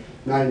happen, but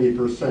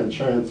 90%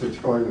 chance it's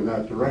going in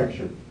that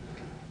direction.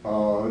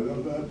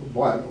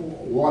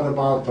 What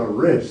about the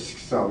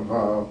risks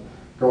of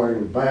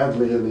going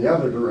badly in the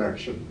other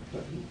direction?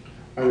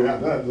 I mean,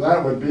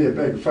 that would be a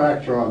big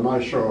factor on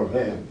my show of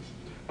hands.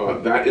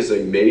 That is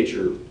a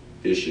major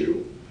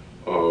issue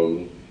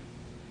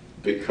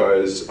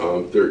because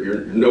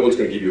no one's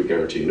going to give you a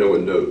guarantee. No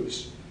one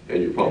knows.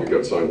 And you're probably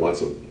going to sign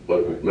lots of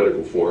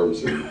medical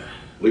forms and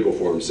legal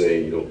forms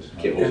saying you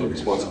can't hold them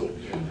responsible.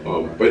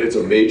 But it's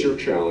a major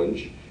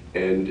challenge,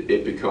 and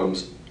it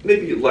becomes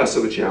maybe less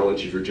of a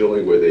challenge if you're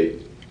dealing with a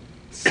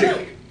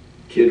sick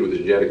kid with a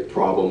genetic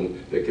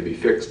problem that can be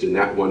fixed in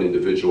that one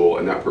individual,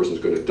 and that person's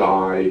going to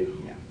die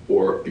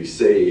or be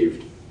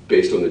saved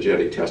based on the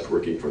genetic test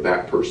working for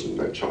that person,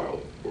 that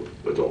child or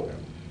adult.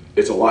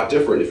 It's a lot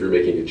different if you're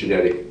making a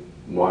genetic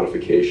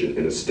modification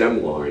in a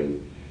stem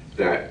line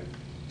that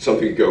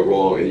something could go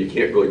wrong and you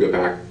can't really go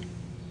back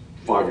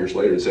 5 years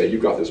later and say,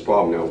 you've got this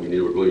problem now, we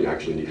really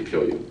actually need to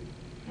kill you.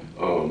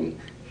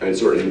 And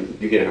certainly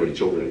you can't have any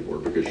children anymore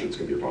because it's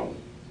going to be a problem.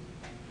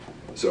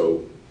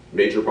 So,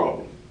 major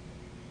problem.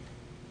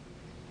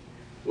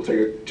 We'll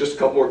take just a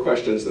couple more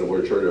questions, then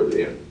we'll turn it over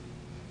to Ann.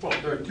 Well,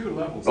 there are two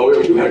levels. Oh,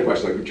 you had a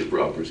question.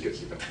 Bruce gets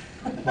to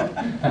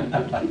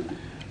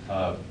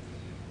go.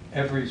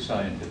 Every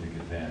scientific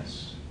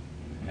advance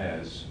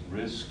has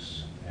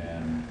risks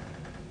and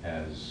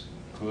has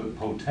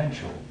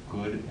potential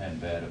good and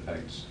bad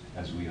effects,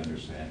 as we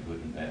understand good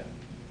and bad.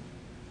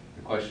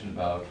 The question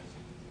about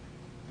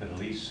that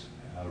Elise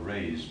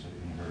raised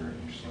in her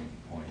interesting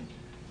point,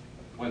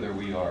 whether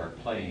we are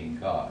playing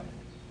God,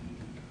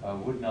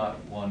 would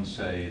not one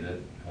say that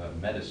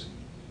medicine,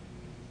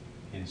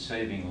 in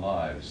saving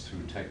lives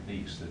through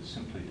techniques that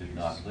simply did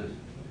not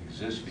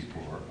exist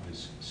before,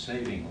 is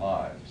saving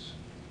lives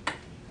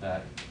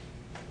that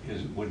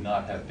would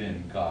not have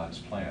been God's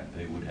plan.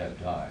 They would have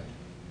died.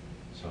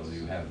 So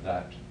you have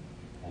that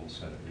whole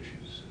set of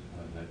issues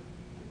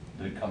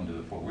that come to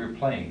the fore. We're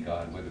playing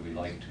God whether we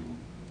like to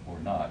or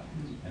not.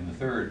 And the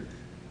third,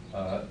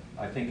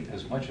 I think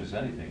as much as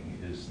anything,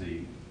 is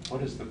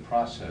what is the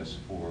process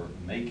for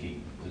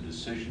making the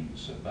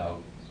decisions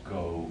about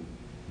go,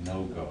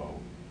 no go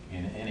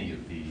in any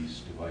of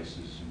these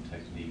devices and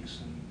techniques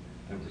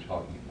that we're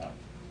talking about?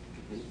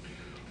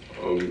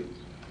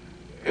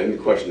 And the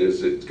question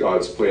is, it's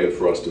God's plan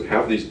for us to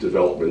have these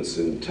developments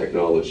in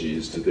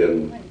technologies to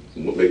then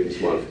make these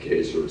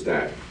modifications, or is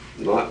that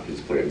not His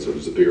plan? So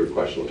there's a bigger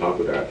question on top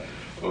of that.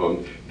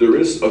 There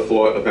is a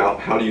thought about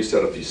how do you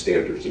set up these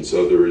standards, and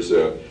so there is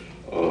a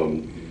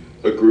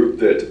group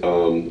that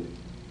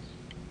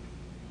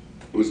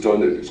was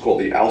done, it's called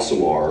the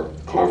Alsamar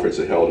conference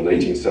that held in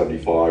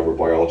 1975, where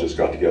biologists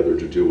got together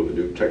to deal with a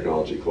new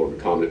technology called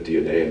recombinant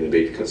DNA, and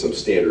they made some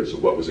standards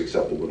of what was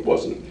acceptable and what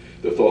wasn't.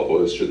 The thought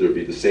was, should there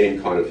be the same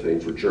kind of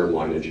thing for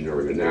germline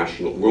engineering, a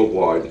national,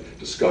 worldwide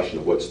discussion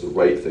of what's the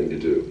right thing to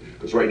do?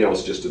 Because right now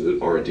it's just in the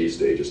R&D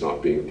stage, it's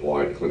not being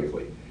applied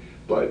clinically.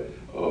 But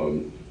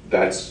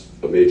that's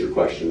a major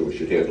question, and we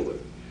should handle it.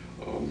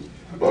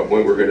 But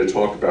when we're going to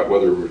talk about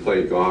whether we're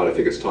playing God, I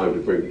think it's time to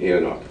bring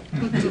Ann up.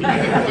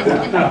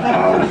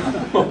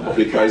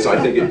 Because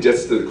I think it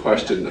gets to the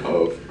question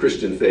of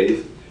Christian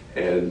faith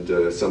and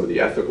some of the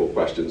ethical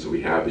questions that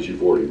we have, as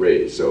you've already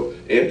raised. So,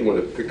 Ann, do you want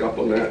to pick up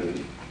on that?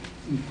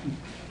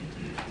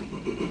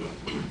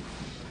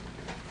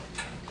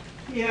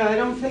 Yeah, I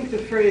don't think the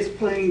phrase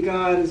playing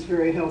God is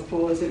very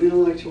helpful as an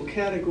intellectual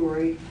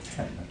category.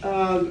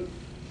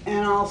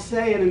 And I'll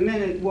say in a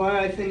minute why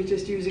I think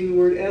just using the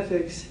word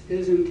ethics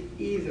isn't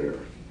either.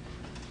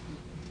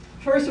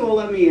 First of all,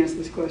 let me ask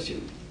this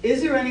question.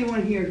 Is there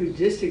anyone here who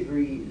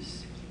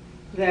disagrees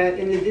that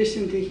in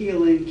addition to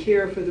healing,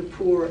 care for the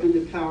poor and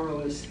the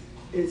powerless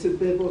is a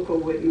biblical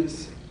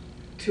witness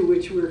to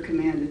which we're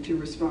commanded to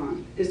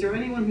respond? Is there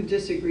anyone who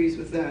disagrees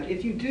with that?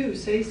 If you do,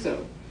 say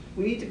so.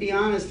 We need to be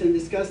honest and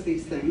discuss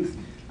these things.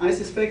 I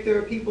suspect there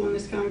are people in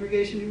this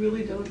congregation who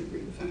really don't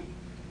agree with that.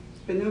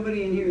 But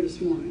nobody in here this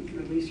morning,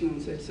 or at least you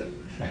won't say so.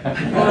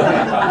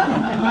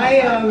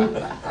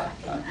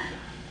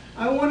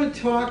 I want to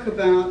talk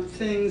about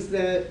things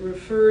that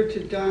refer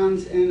to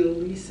Don's and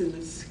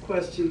Elise's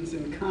questions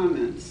and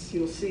comments.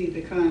 You'll see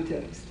the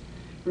context.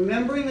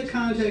 Remembering the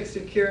context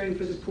of caring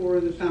for the poor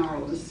and the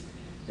powerless,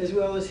 as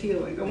well as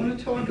healing. I want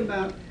to talk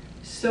about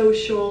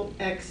social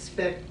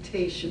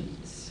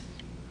expectations.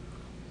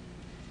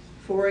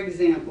 For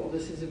example,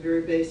 this is a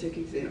very basic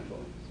example.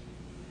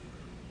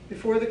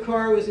 Before the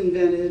car was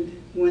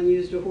invented, one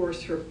used a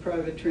horse for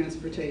private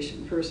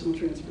transportation, personal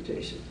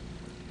transportation.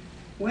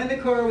 When the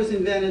car was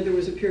invented, there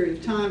was a period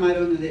of time, I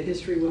don't know the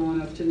history well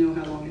enough to know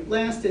how long it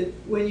lasted,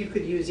 when you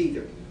could use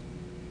either.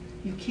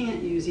 You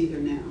can't use either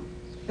now.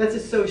 That's a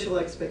social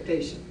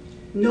expectation.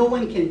 No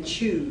one can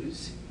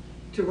choose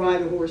to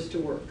ride a horse to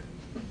work.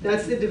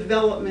 That's the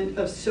development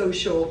of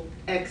social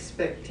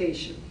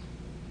expectation.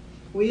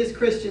 We as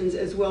Christians,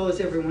 as well as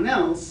everyone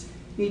else,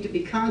 need to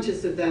be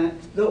conscious of that,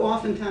 though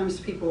oftentimes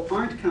people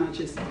aren't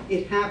conscious.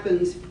 It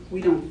happens,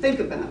 we don't think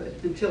about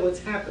it until it's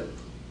happened.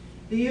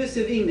 The use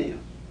of email.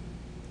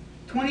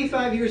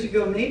 25 years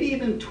ago, maybe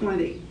even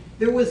 20,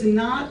 there was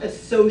not a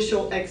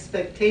social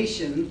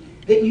expectation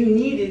that you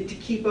needed to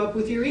keep up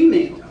with your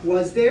email.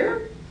 Was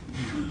there?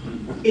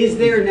 Is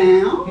there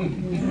now?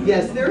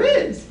 Yes, there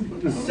is.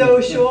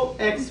 Social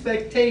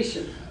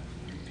expectation.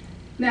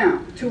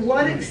 Now, to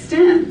what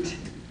extent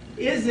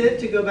is it,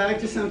 to go back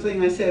to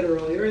something I said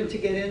earlier and to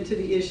get into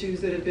the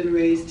issues that have been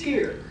raised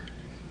here,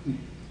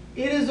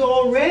 it is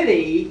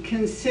already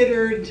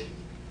considered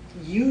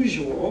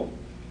usual,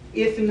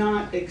 if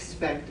not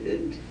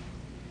expected,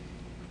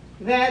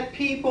 that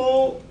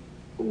people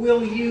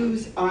will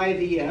use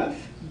IVF,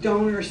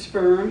 donor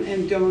sperm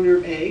and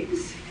donor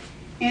eggs,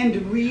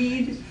 and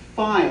read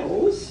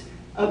files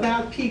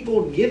about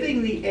people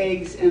giving the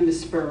eggs and the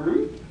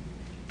sperm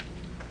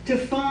to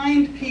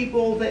find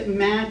people that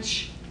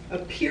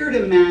appear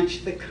to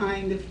match the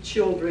kind of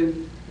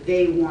children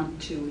they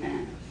want to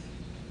have.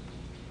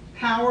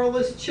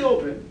 Powerless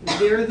children,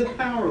 they're the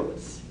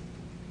powerless.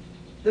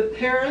 The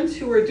parents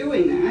who are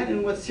doing that,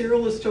 and what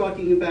Cyril is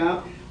talking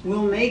about,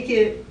 will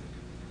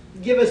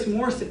give us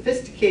more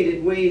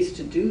sophisticated ways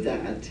to do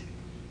that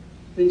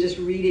than just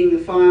reading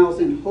the files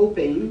and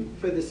hoping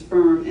for the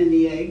sperm and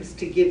the eggs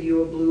to give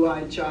you a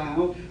blue-eyed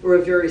child, or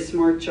a very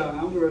smart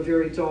child, or a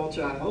very tall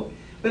child.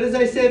 But as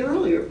I said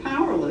earlier,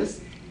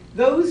 powerless,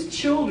 those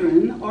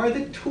children are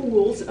the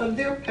tools of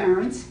their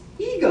parents'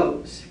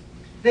 egos.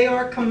 They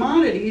are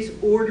commodities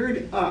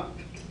ordered up.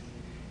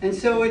 And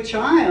so a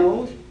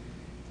child,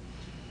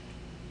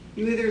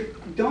 you either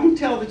don't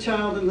tell the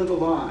child and live a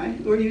lie,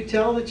 or you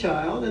tell the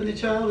child, and the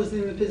child is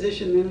in the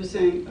position then of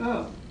saying,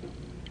 oh,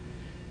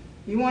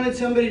 you wanted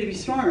somebody to be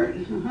smart.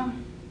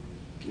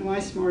 Am I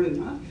smart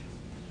enough?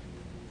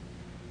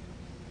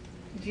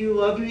 Do you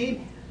love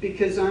me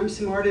because I'm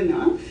smart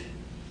enough?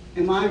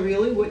 Am I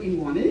really what you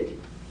wanted?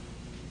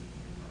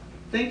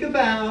 Think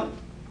about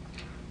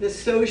the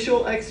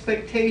social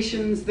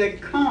expectations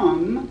that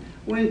come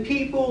when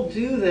people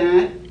do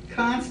that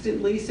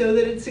constantly so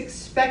that it's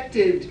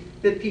expected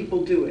that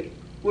people do it.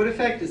 What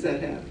effect does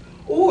that have?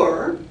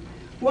 Or,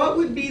 what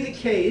would be the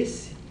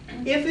case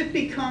if it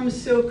becomes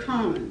so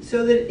common,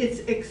 so that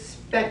it's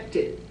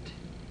expected?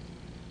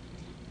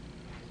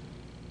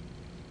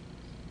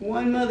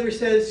 One mother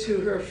says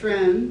to her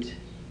friend,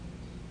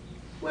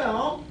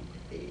 well,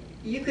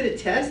 you could have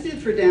tested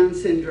for Down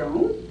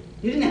syndrome.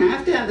 You didn't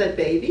have to have that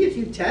baby if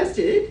you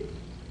tested,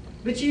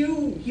 but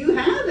you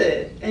have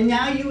it, and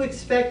now you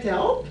expect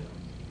help?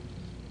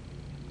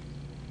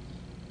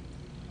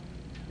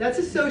 That's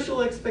a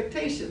social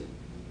expectation.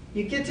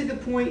 You get to the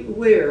point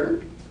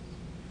where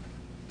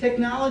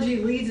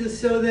technology leads us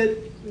so that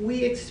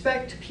we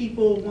expect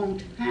people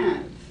won't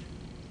have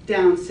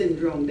Down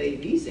syndrome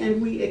babies,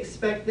 and we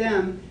expect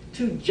them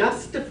to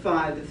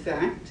justify the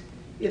fact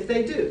if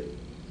they do.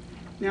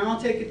 Now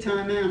I'll take a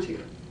time out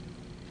here.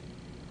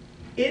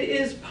 It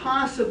is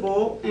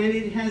possible, and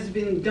it has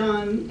been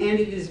done, and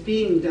it is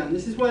being done.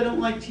 This is why I don't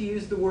like to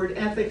use the word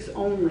ethics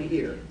only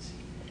here.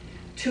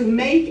 To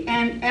make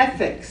an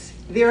ethics,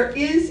 there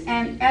is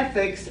an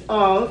ethics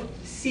of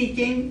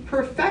seeking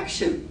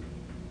perfection.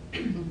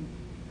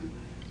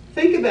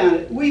 Think about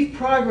it. We've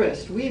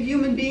progressed. We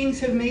human beings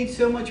have made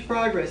so much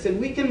progress, and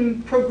we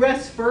can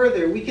progress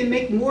further. We can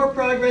make more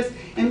progress,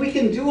 and we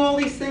can do all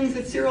these things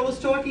that Cyril is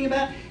talking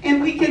about,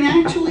 and we can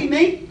actually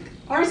make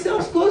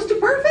ourselves close to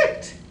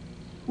perfect.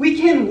 We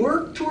can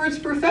work towards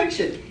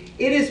perfection.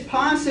 It is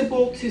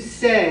possible to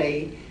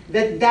say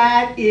that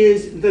that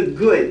is the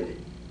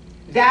good.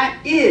 That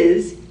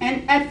is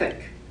an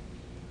ethic.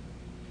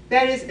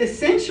 That is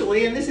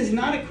essentially, and this is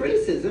not a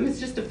criticism, it's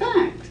just a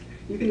fact.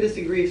 You can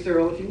disagree,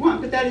 Cyril, if you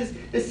want, but that is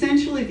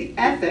essentially the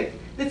ethic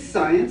that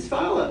science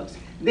follows.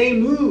 They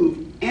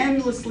move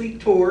endlessly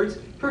towards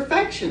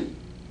perfection.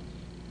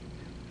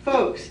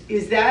 Folks,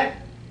 is that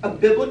a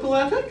biblical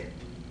ethic?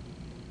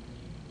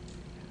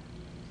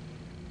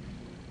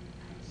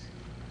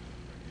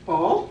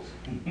 Paul?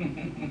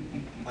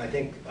 I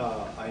think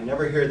I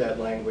never hear that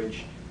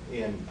language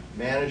in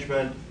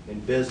management, in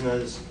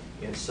business,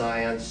 in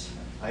science.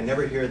 I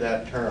never hear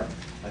that term.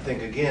 I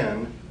think,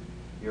 again,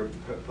 you're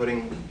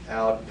putting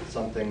out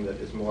something that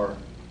is more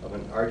of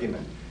an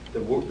argument.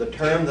 The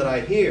term that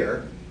I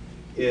hear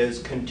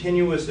is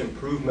continuous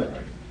improvement.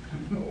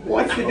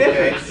 What's the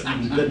difference?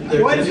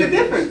 What's the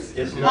difference?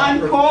 It's not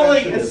I'm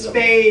calling a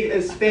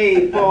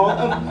spade, Paul.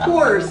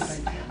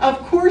 Of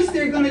course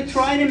they're going to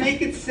try to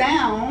make it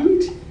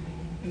sound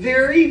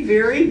very,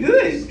 very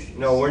good.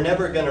 No, we're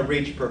never going to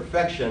reach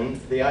perfection.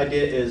 The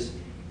idea is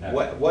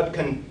What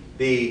can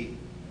be,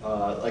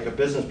 like a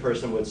business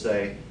person would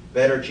say,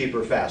 better,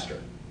 cheaper,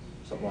 faster?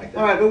 Something like that.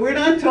 All right, but we're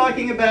not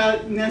talking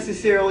about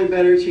necessarily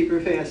better, cheaper,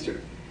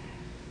 faster.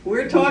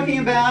 We're talking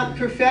about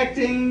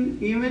perfecting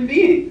human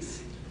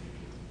beings.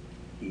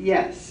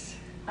 Yes.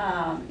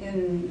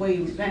 We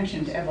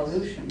mentioned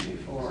evolution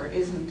before.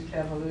 Isn't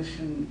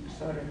evolution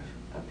sort of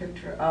a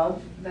picture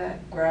of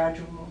that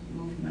gradual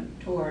movement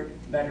toward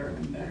better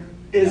and better?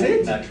 Is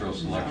it? Natural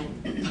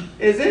selection.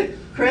 Is it,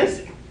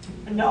 Chris?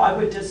 No, I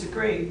would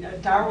disagree.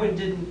 Darwin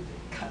didn't,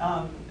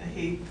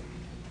 he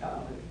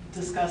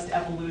discussed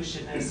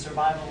evolution as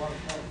survival of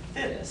the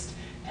fittest.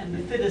 And the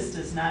fittest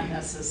is not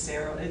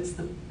necessarily,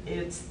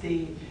 it's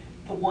the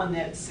one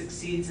that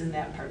succeeds in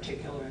that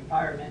particular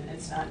environment.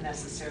 It's not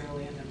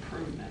necessarily an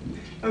improvement.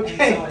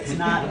 Okay. And so it's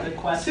not a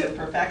quest for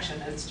perfection,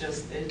 it's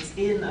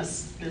in a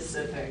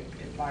specific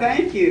environment.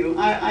 Thank you.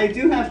 I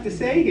do have to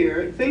say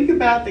here, think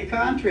about the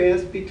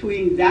contrast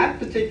between that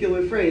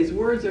particular phrase.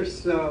 Words are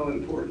so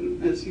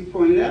important, as you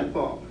pointed out,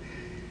 Paul.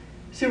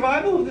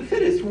 Survival of the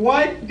fittest.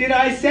 What did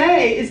I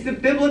say is the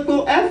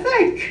biblical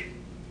ethic?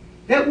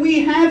 That we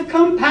have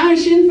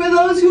compassion for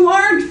those who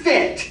aren't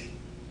fit.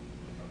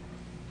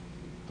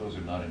 Those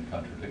are not in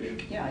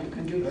contradiction. Yeah, you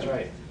can do that. That's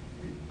right.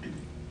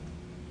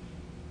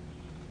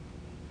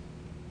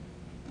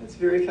 That's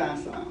very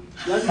facile.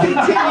 Let's continue.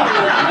 Wait,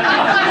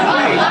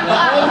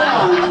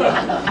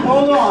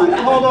 hold on.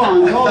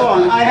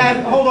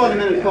 Hold on a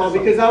minute, Paul,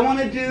 because I want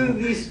to do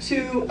these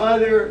two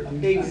other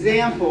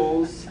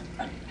examples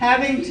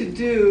having to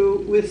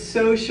do with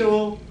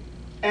social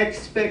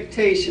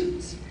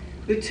expectations.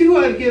 The two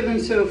I've given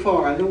so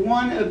far, the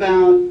one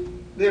about,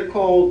 they're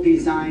called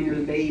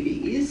designer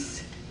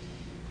babies,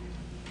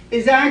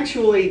 is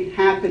actually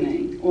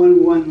happening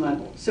on one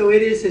level. So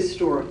it is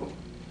historical.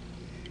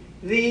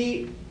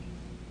 You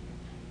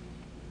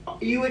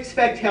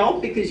expect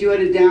help because you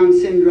had a Down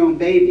syndrome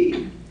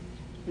baby.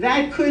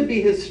 That could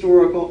be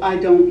historical, I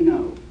don't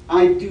know.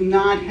 I do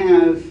not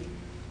have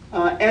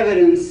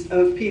evidence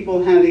of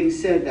people having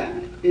said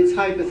that. It's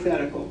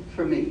hypothetical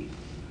for me.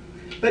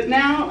 But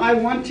now I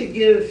want to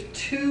give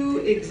two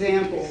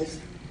examples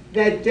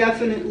that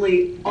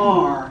definitely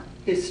are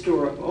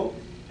historical,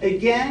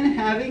 again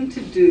having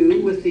to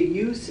do with the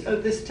use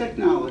of this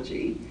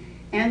technology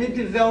and the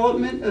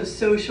development of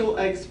social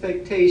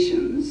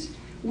expectations,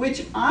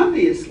 which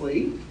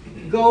obviously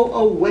go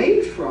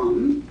away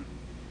from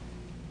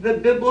the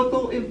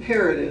biblical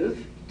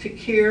imperative to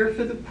care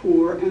for the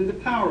poor and the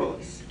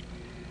powerless.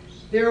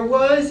 There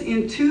was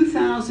in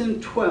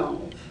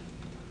 2012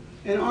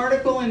 an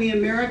article in the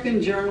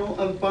American Journal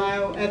of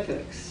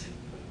Bioethics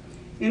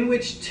in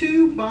which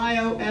two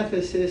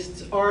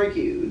bioethicists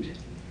argued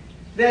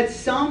that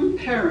some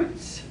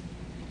parents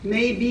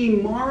may be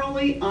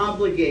morally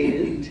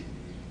obligated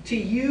to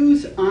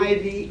use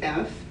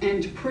IVF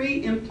and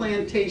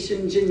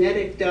pre-implantation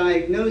genetic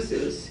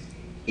diagnosis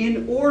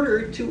in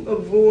order to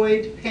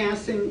avoid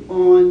passing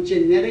on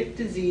genetic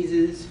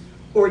diseases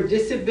or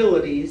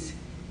disabilities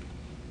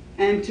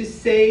and to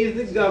save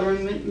the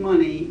government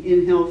money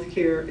in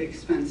healthcare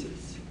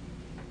expenses.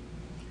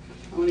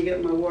 I want to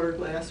get my water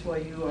glass while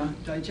you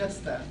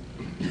digest that.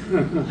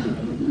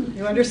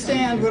 You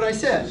understand what I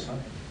said?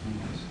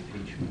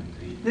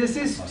 This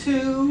is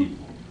two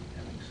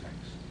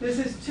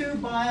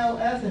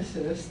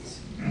bioethicists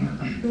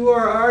who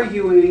are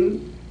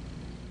arguing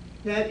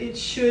that it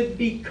should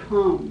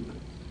become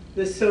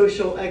the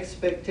social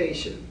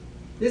expectation.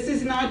 This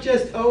is not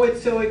just, oh,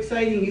 it's so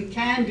exciting, you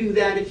can do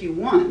that if you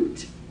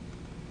want.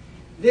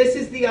 This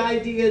is the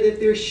idea that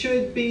there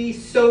should be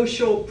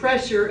social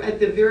pressure at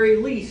the very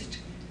least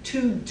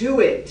to do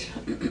it.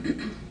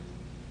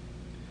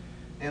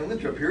 And we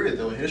went through a period,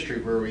 though, in history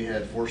where we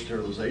had forced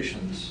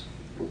sterilizations.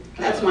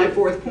 That's my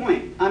fourth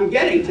point. I'm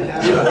getting to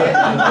that.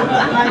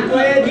 I'm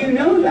glad you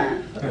know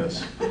that.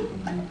 Yes.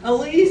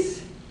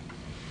 Elise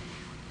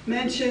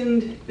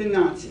mentioned the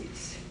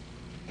Nazis.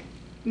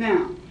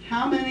 Now,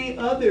 how many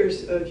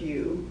others of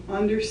you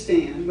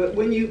understand, but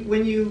when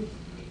you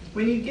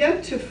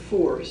get to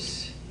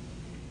force,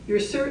 you're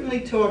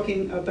certainly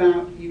talking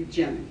about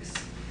eugenics,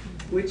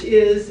 which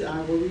is, I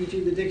will read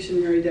you the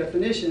dictionary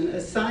definition, a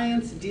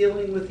science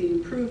dealing with the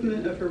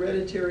improvement of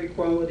hereditary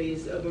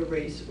qualities of a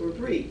race or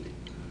breed.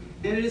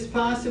 And it is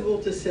possible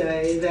to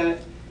say that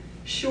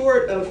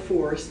short of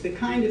force, the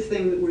kind of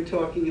thing that we're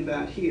talking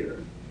about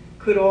here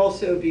could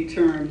also be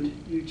termed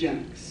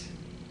eugenics.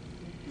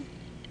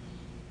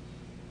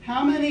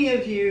 How many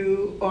of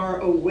you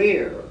are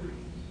aware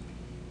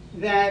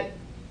that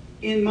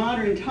in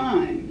modern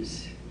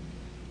times,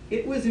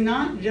 it was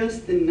not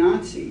just the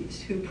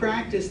Nazis who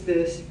practiced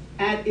this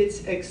at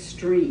its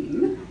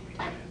extreme,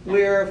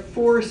 where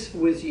force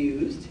was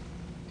used?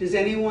 Does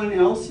anyone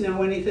else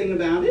know anything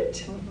about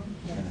it?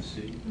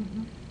 Tennessee.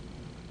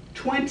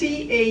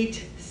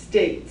 28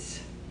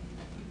 states,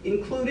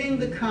 including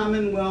the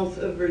Commonwealth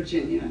of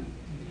Virginia,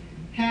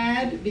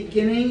 had,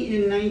 beginning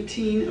in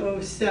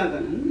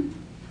 1907,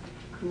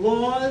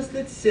 laws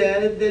that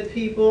said that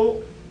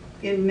people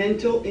in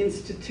mental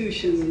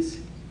institutions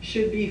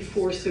should be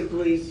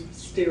forcibly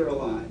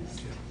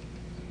sterilized.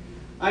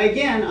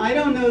 Again, I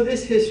don't know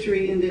this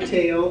history in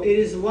detail. It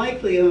is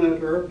likely,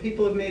 however,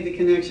 people have made the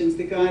connections.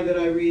 The guy that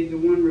I read, the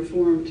one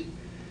Reformed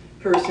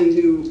person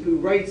who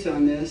writes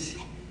on this,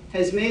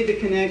 has made the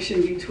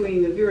connection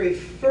between the very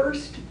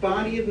first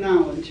body of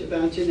knowledge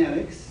about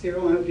genetics,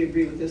 Cyril, I hope you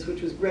agree with this,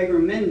 which was Gregor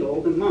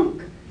Mendel, the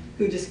monk,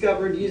 who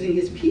discovered using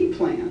his pea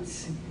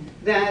plants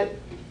that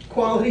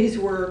qualities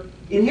were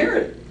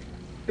inherited,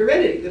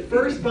 heredity, the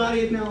first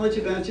body of knowledge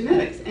about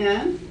genetics.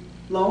 And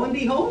lo and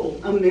behold,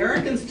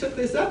 Americans took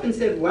this up and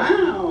said,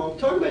 wow,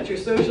 talk about your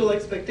social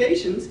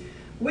expectations.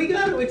 We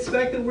got to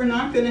expect that we're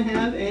not going to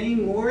have any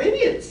more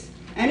idiots.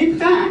 And in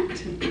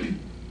fact,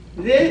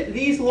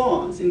 these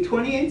laws in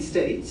 28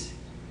 states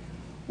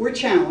were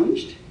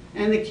challenged,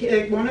 and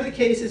one of the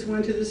cases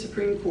went to the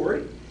Supreme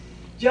Court.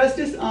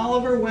 Justice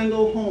Oliver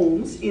Wendell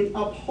Holmes, in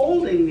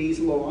upholding these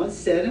laws,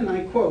 said, and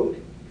I quote,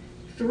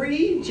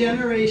 "3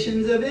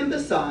 generations of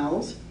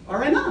imbeciles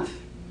are enough."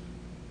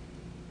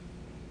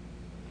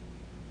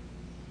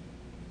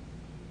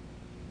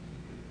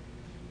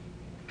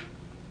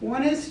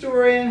 One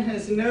historian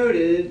has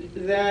noted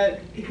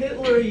that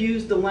Hitler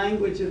used the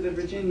language of the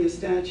Virginia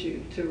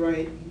Statute to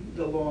write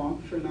the law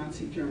for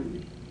Nazi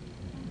Germany.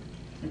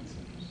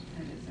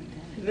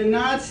 The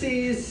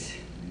Nazis,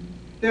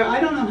 I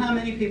don't know how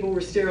many people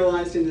were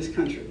sterilized in this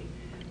country,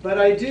 but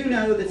I do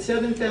know that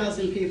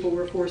 7,000 people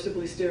were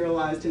forcibly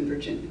sterilized in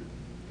Virginia.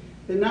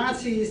 The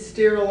Nazis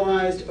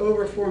sterilized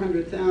over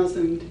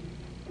 400,000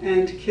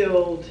 and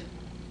killed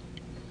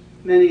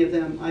many of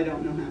them, I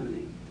don't know how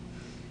many.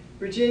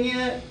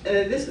 Virginia,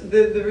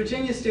 the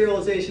Virginia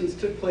sterilizations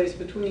took place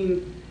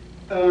between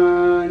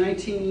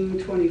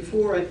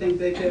 1924, I think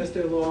they passed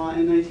their law,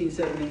 and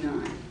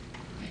 1979.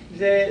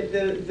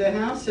 The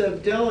House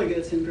of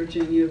Delegates in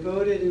Virginia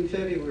voted in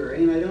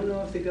February, and I don't know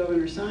if the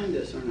governor signed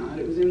this or not.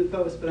 It was in the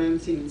Post, but I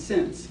haven't seen it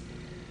since,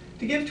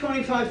 to give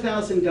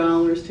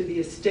 $25,000 to the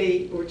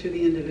estate or to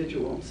the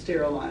individual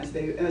sterilized.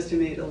 They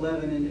estimate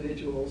 11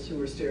 individuals who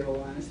were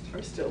sterilized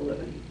are still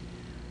living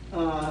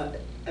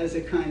as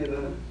a kind of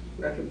a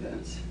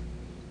recompense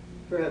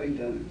for having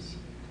done this.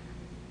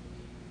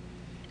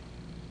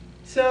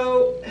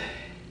 So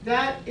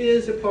that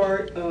is a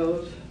part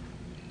of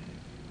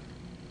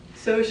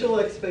social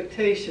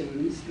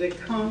expectations that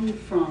come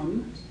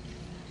from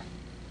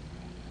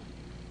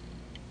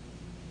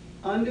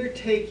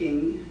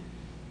undertaking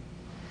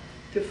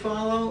to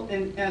follow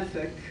an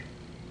ethic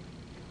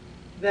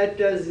that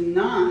does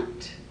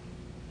not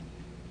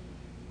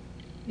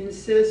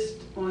insist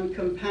on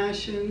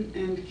compassion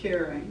and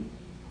caring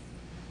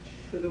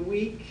for the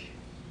weak,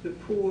 the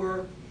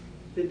poor,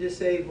 the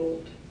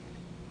disabled,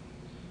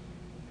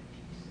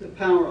 the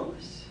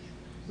powerless.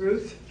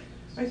 Ruth?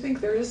 I think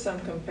there is some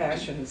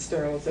compassion in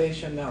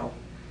sterilization now.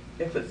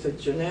 If it's a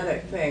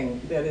genetic thing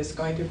that is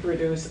going to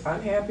produce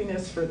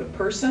unhappiness for the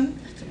person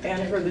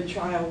and for the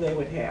child they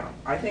would have.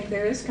 I think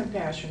there is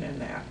compassion in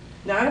that.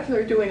 Not if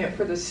they're doing it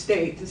for the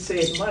state to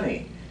save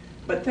money,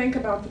 but think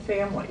about the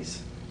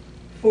families.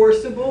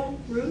 Forcible,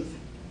 Ruth?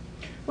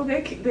 Well,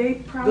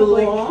 they probably... The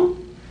law?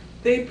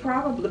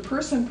 The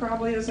person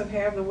probably doesn't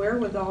have the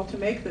wherewithal to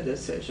make the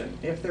decision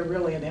if they're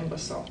really an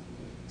imbecile.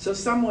 So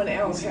someone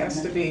else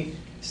has to be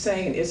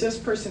saying, is this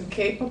person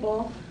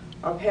capable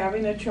of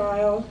having a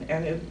child,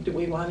 and do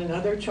we want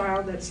another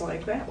child that's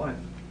like that one?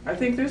 I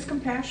think there's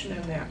compassion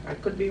in that. I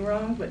could be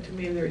wrong, but to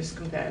me there is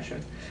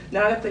compassion.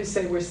 Not if they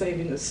say we're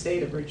saving the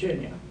state of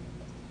Virginia.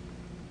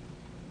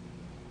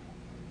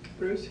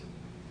 Bruce?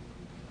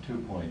 2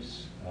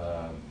 points.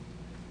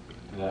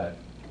 That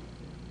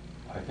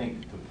I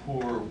think the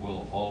poor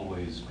will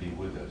always be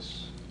with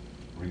us,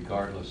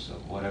 regardless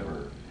of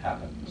whatever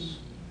happens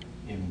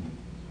in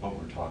what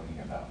we're talking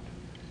about.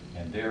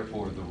 And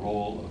therefore, the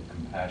role of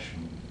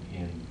compassion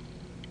in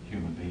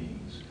human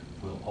beings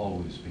will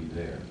always be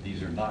there.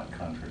 These are not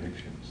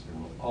contradictions. There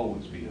will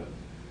always be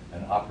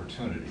an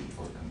opportunity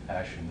for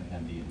compassion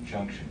and the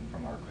injunction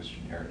from our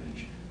Christian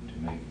heritage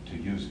to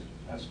use it.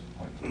 That's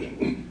point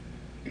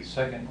first.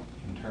 Second,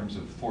 in terms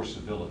of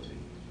forcibility,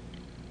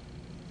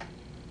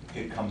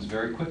 it comes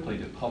very quickly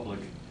to public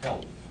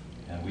health,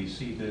 and we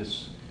see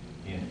this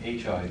in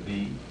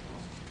HIV,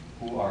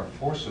 who are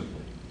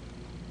forcibly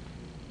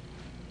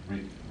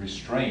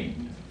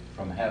restrained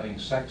from having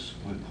sex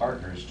with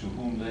partners to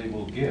whom they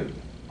will give,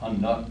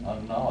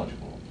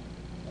 unknowledgeable,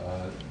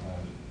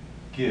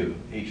 give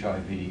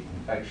HIV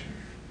infection.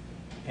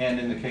 And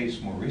in the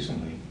case more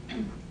recently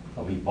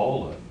of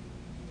Ebola,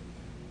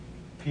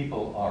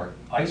 people are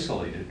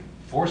isolated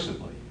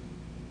forcibly,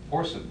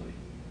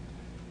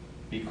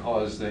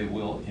 because they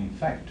will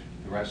infect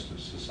the rest of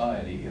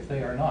society if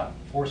they are not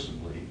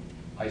forcibly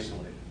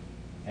isolated.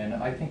 And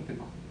I think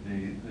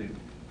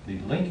the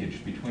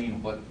linkage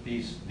between what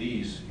these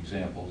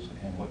examples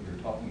and what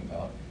you're talking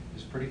about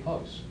is pretty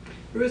close.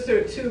 Bruce, there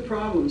are 2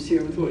 problems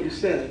here with what you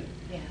said.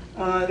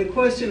 The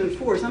question of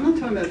force, I'm not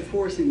talking about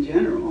force in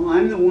general.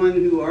 I'm the one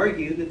who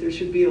argued that there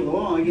should be a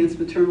law against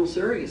maternal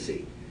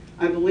surrogacy.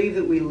 I believe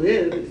that we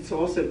live, it's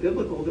also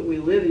biblical, that we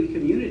live in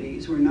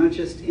communities. We're not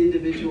just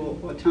individual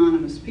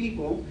autonomous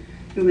people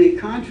who make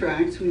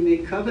contracts, we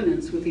make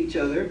covenants with each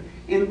other,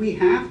 and we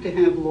have to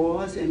have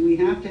laws and we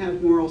have to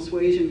have moral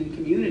suasion in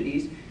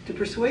communities to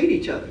persuade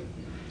each other.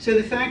 So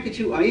the fact that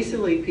you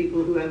isolate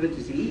people who have a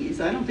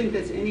disease, I don't think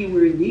that's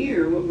anywhere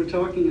near what we're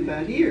talking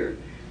about here.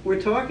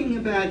 We're talking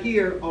about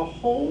here a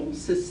whole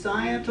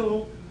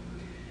societal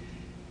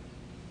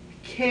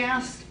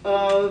cast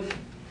of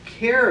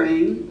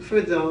caring for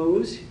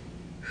those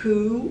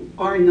who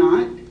are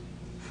not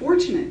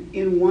fortunate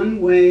in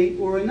one way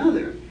or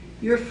another.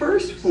 Your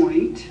first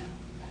point,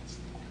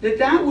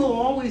 that will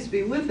always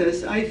be with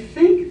us, I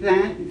think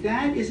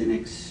that is an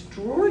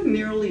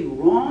extraordinarily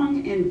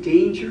wrong and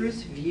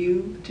dangerous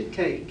view to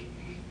take.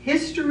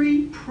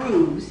 History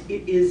proves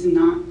it is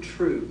not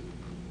true.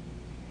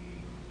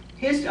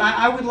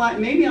 I would like,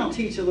 maybe I'll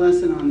teach a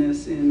lesson on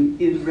this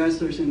in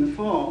Wrestlers in the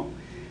Fall,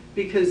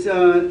 because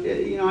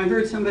I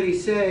heard somebody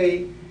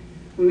say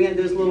when we had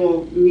those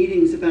little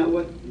meetings about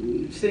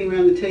sitting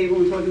around the table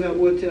and talking about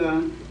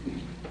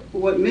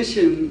what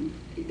mission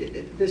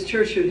this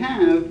church should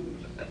have,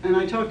 and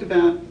I talked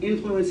about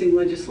influencing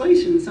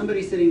legislation, and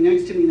somebody sitting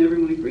next to me and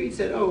everyone agreed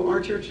said, oh,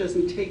 our church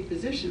doesn't take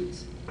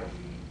positions.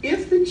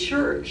 If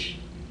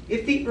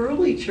the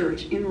early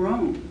church in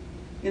Rome,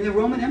 in the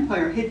Roman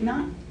Empire, had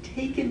not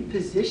taken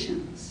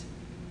positions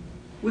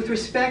with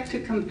respect to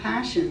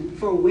compassion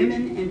for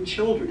women and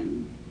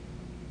children,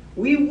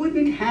 we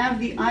wouldn't have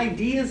the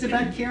ideas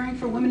about caring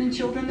for women and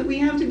children that we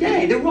have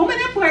today. The Roman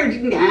Empire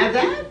didn't have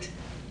that.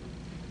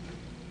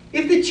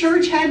 If the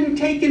church hadn't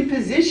taken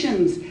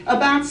positions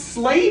about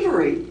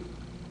slavery,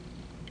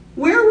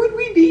 where would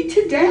we be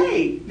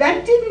today?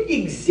 That didn't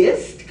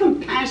exist,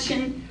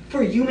 compassion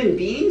for human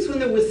beings, when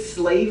there was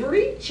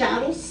slavery,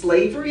 chattel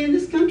slavery in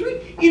this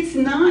country. It's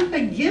not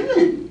a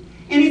given.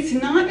 And it's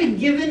not a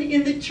given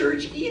in the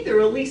church either.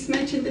 Elise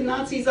mentioned the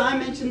Nazis, I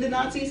mentioned the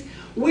Nazis.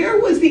 Where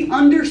was the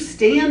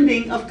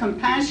understanding of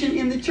compassion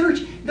in the church?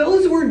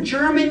 Those were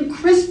German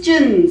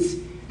Christians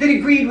that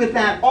agreed with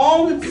that.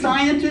 All the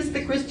scientists,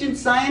 the Christian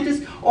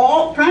scientists,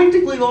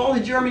 practically all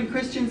the German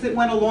Christians that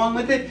went along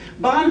with it.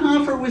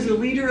 Bonhoeffer was the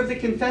leader of the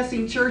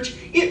confessing church.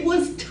 It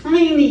was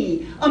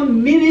tiny. A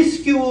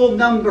minuscule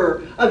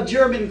number of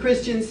German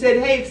Christians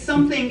said, hey,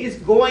 something is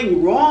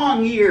going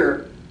wrong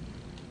here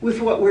with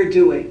what we're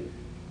doing.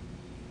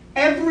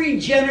 Every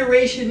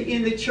generation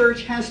in the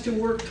church has to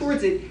work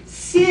towards it.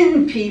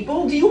 Sin,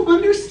 people, do you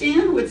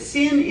understand what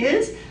sin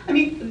is? I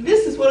mean,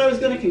 this is what I was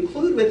going to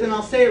conclude with, and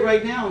I'll say it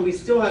right now, and we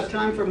still have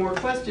time for more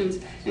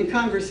questions and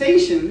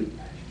conversation.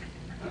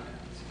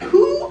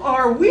 Who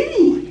are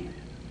we?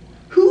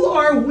 Who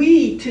are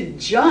we to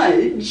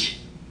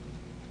judge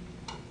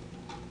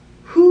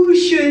who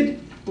should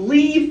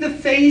leave the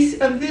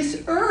face of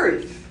this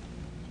earth?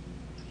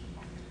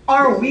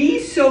 Are we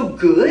so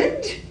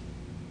good?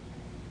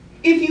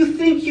 If you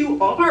think you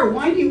are,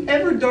 why do you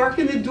ever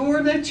darken the door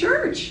of that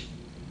church?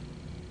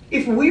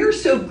 If we're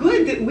so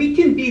good that we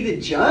can be the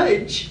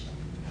judge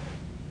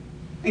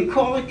and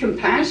call it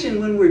compassion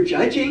when we're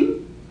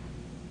judging,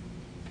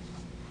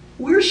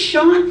 we're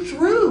shot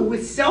through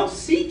with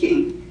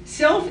self-seeking,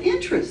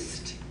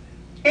 self-interest.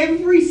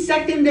 Every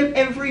second of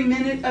every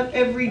minute of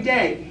every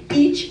day,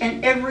 each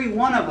and every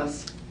one of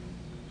us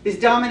is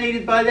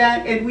dominated by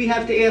that, and we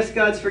have to ask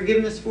God's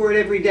forgiveness for it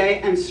every day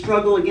and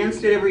struggle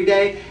against it every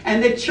day.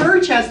 And the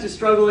church has to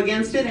struggle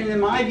against it, and in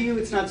my view,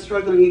 it's not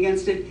struggling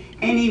against it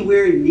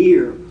anywhere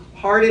near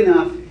hard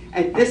enough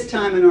at this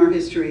time in our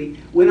history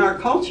when our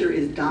culture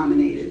is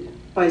dominated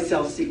by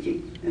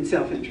self-seeking and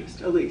self-interest.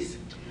 Elise.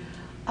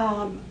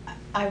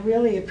 I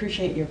really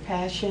appreciate your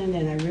passion,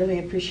 and I really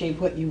appreciate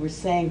what you were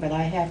saying, but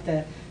I have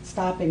to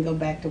stop and go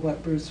back to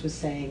what Bruce was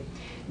saying.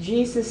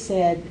 Jesus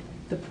said,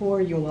 the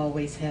poor you'll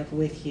always have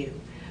with you.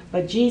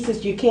 But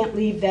Jesus, you can't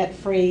leave that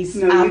phrase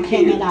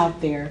hanging out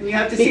there. You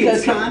have to see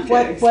the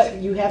context.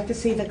 You have to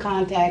see the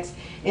context.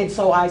 And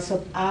so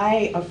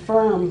I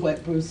affirm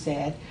what Bruce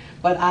said,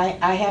 but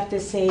I have to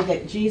say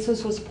that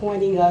Jesus was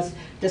pointing us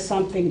to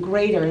something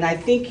greater. And I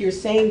think you're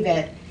saying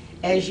that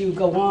as you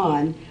go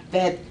on,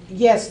 that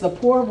yes, the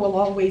poor will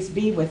always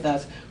be with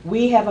us.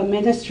 We have a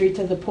ministry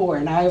to the poor,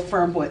 and I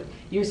affirm what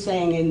you're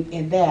saying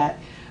in that.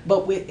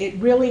 But it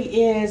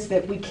really is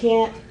that we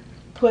can't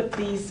put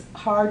these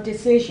hard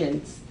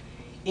decisions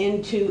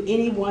into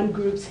any one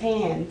group's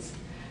hands,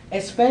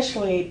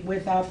 especially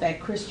without that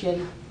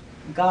Christian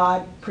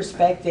God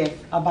perspective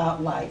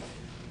about life.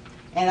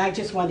 And I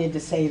just wanted to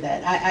say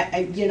that.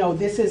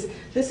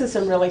 This is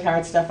some really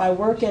hard stuff. I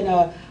work in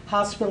a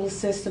hospital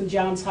system,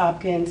 Johns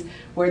Hopkins,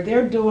 where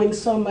they're doing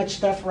so much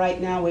stuff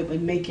right now it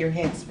would make your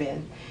head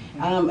spin.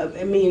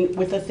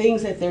 With the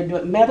things that they're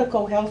doing,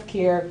 medical health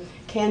care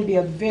can be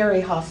a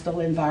very hostile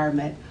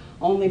environment.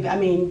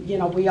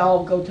 We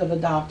all go to the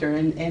doctor,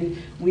 and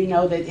we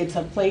know that it's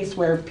a place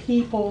where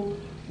people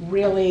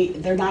really,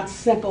 they're not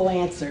simple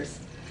answers.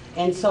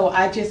 And so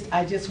I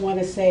just want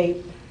to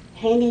say,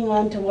 hanging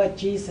on to what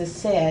Jesus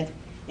said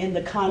in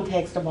the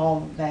context of all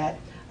of that,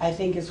 I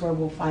think is where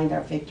we'll find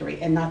our victory,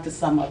 and not to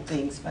sum up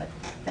things, but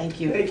thank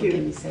you Thank for you.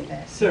 letting me say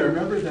that. Sir.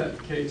 Remember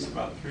that case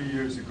about 3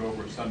 years ago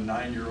where some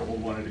 9-year-old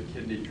wanted a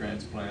kidney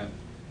transplant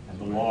and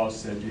the law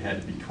said you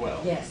had to be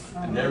 12? Yes.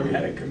 And there we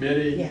had a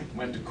committee, Yeah.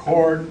 went to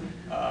court.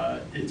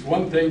 It's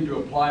one thing to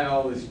apply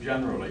all this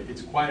generally.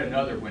 It's quite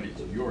another when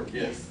it's your kid.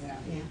 Yes, yeah,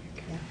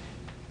 yeah.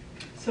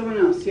 Someone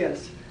else,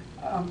 yes.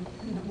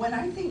 When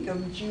I think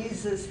of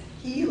Jesus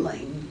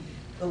healing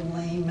the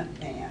lame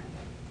man,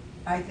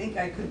 I think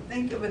I could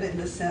think of it in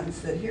the sense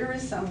that here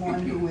is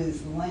someone who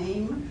is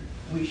lame.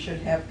 We should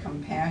have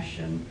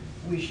compassion.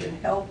 We should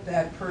help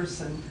that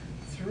person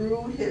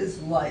through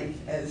his life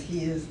as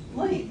he is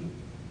lame.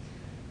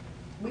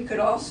 We could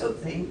also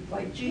think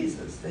like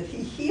Jesus, that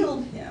he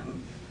healed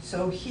him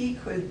so he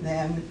could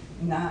then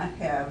not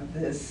have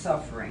this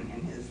suffering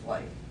in his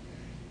life.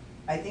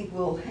 I think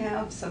we'll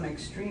have some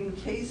extreme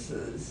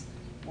cases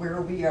where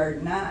we are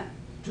not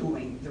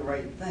doing the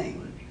right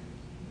thing.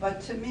 But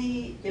to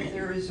me, if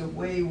there is a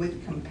way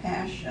with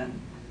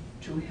compassion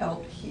to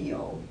help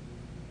heal,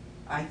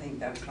 I think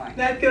that's fine.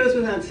 That goes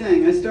without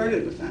saying. I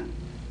started with that.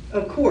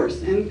 Of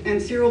course, and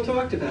Cyril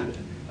talked about it.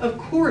 Of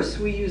course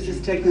we use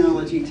this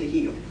technology to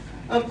heal.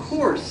 Of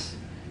course.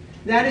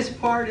 That is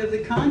part of the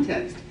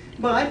context.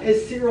 But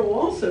as Cyril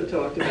also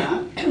talked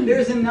about,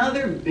 there's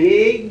another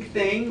big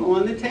thing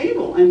on the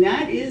table, and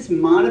that is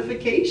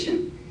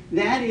modification.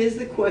 That is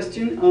the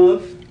question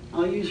of,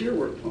 I'll use your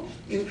word, Paul,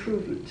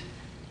 improvement.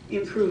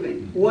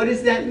 Improving. What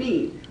does that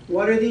mean?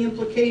 What are the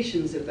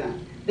implications of that?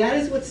 That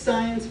is what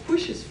science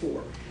pushes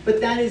for. But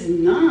that is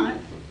not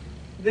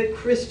the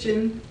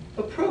Christian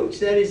approach.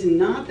 That is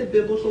not the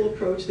biblical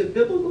approach. The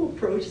biblical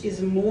approach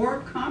is more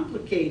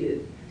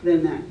complicated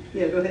than that.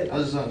 Yeah, go ahead. I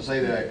was just going to say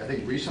that I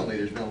think recently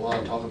there's been a lot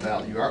of talk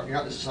about you're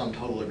not the sum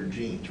total of your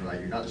genes, right?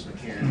 You're not just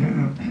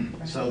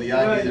mechanical. So the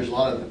idea there's a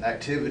lot of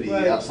activity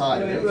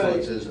outside of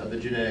influences of the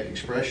genetic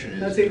expression.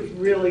 That's a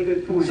really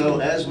good point. So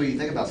as we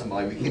think about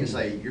somebody, we can't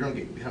say you're going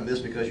to become this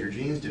because your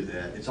genes do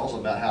that. It's also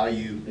about how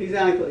you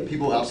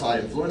people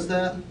outside influence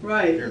that.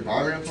 Right. Your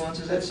environment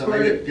influences it. That's So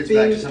maybe it gets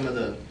back to some of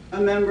the a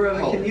member of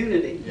a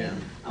community. Yeah.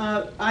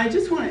 I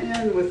just want to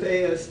end with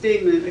a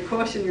statement, a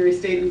cautionary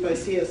statement by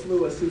C.S.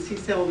 Lewis, since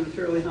he's held in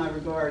fairly high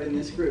regard in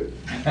this group.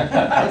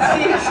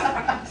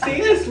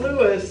 C.S.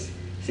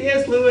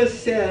 Lewis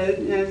said,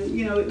 and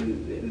you know,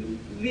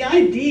 the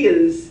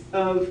ideas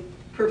of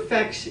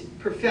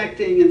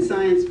perfecting and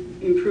science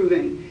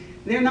improving,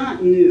 they're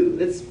not new.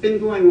 That's been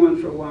going on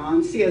for a while,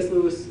 and C.S.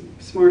 Lewis,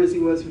 smart as he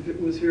was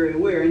very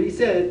aware, and he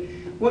said,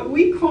 what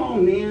we call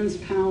man's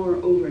power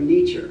over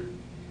nature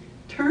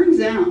turns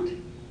out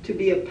to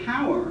be a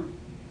power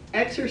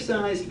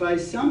exercised by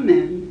some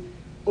men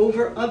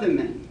over other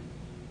men,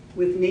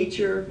 with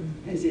nature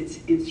as its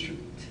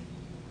instrument.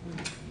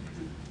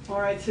 All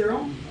right,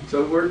 Cyril?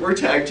 So we're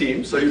tag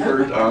team, so you've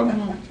heard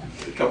a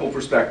couple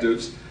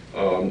perspectives.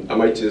 I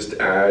might just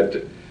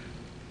add,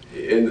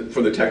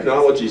 from the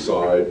technology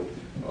side,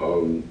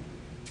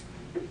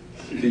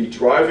 the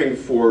driving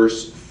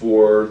force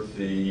for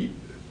the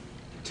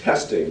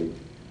testing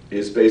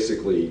is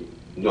basically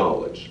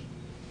knowledge.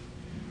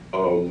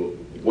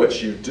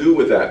 What you do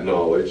with that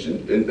knowledge,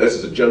 and this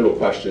is a general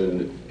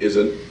question,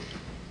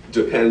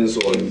 depends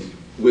on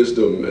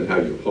wisdom and how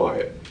you apply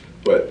it.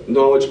 But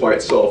knowledge by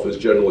itself is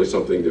generally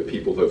something that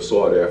people have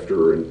sought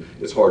after, and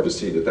it's hard to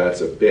see that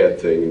that's a bad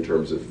thing in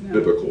terms of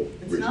biblical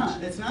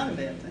reasons. It's not a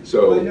bad thing,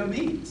 so, by no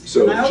means.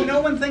 So and I hope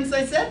no one thinks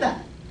I said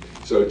that.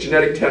 So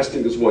genetic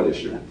testing is one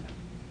issue.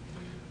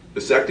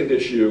 The second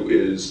issue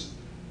is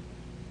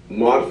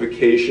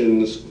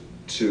modifications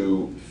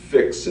to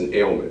fix an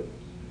ailment.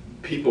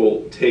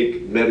 People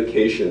take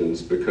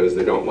medications because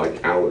they don't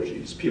like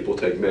allergies. People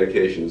take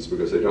medications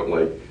because they don't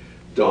like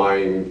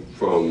dying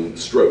from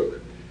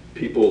stroke.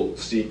 People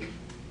seek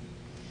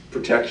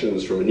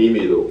protections from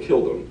anemia that will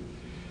kill them.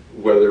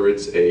 Whether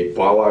it's a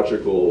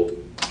biological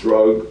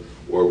drug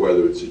or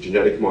whether it's a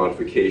genetic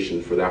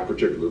modification for that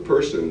particular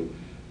person,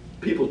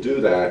 people do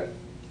that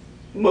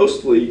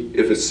mostly,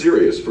 if it's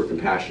serious, for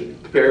compassion.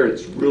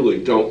 Parents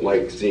really don't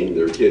like seeing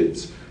their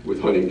kids with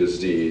Huntington's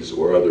disease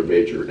or other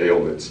major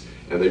ailments,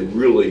 and they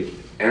really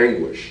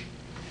anguish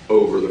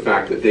over the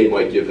fact that they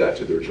might give that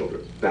to their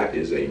children. That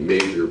is a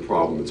major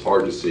problem. It's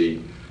hard to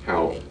see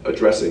how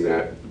addressing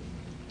that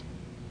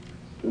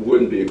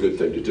wouldn't be a good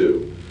thing to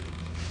do.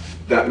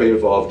 That may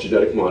involve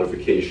genetic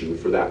modification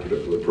for that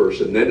particular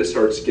person. Then it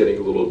starts getting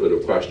a little bit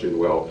of question,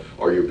 well,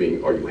 are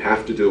you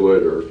have to do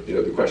it? Or, you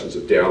know, the questions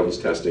of Downs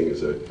testing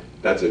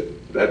that's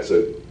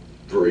a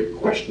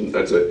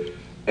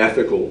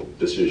ethical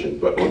decision.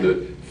 But on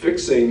the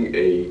fixing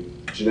a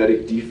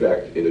genetic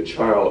defect in a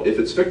child, if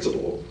it's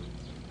fixable,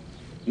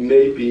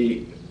 may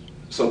be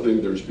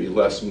something there's be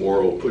less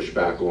moral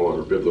pushback on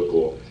or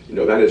biblical. You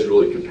know, that is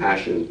really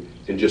compassion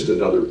and just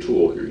another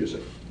tool you're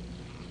using.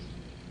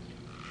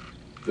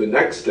 The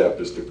next step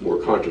is the more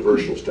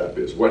controversial step,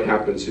 is what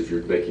happens if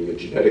you're making a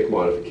genetic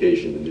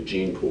modification in the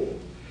gene pool.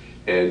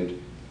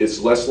 And it's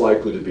less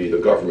likely to be the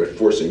government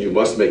forcing you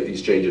must make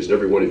these changes and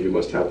every one of you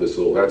must have this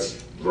little, that's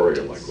very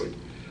unlikely.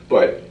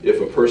 But if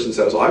a person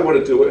says, I want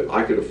to do it,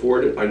 I could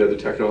afford it, I know the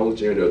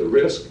technology, I know the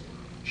risk,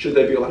 should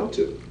they be allowed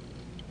to?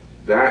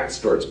 That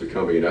starts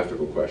becoming an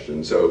ethical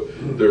question. So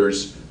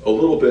there's a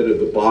little bit of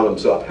the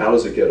bottoms up, how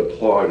does it get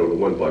applied on a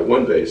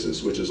one-by-one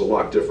basis, which is a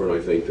lot different, I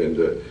think, than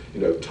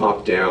the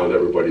top down,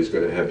 everybody's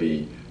going to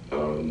be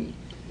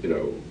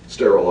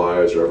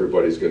sterilized, or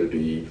everybody's going to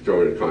be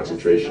thrown in a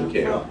concentration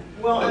camp.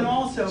 Well, and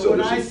also, so what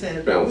I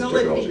said, balanced will it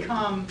technology.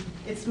 become,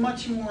 it's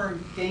much more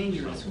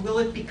dangerous. Will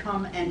it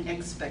become an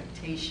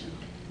expectation?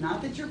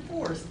 Not that you're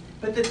forced,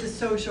 but that the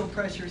social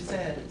pressure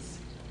says,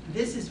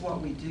 this is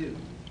what we do.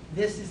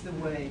 This is the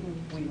way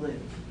we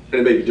live. And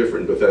it may be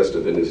different in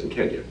Bethesda than it is in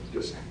Kenya.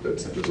 Just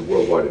there's a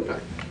worldwide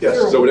impact. Yes,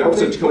 Cyril, so now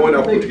since come on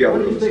up together.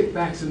 What do you think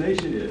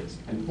vaccination is?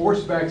 And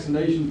forced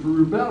vaccination for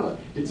rubella.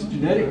 It's a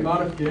genetic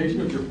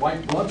modification of your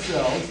white blood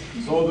cells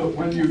so that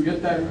when you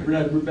get that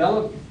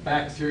rubella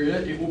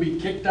bacteria, it will be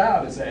kicked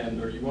out, as Ann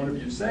or one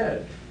of you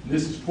said. And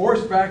this is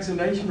forced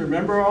vaccination.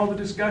 Remember all the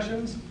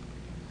discussions?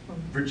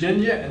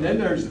 Virginia, and then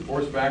there's the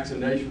forced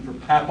vaccination for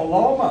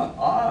papilloma.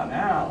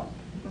 Now.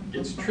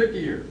 It's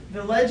trickier.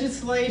 The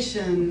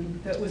legislation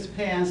that was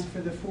passed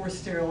for the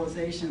forced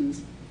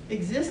sterilizations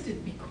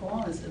existed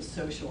because of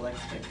social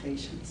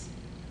expectations.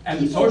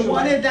 And people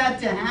wanted that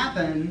to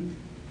happen,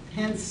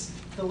 hence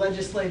the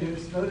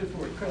legislators voted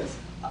for it. Chris?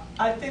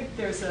 I think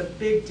there's a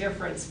big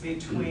difference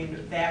between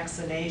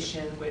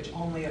vaccination, which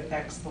only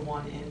affects the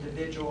one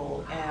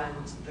individual, and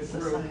the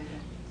group.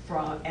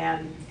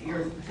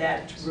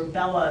 That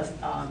rubella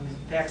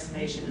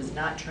vaccination is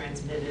not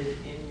transmitted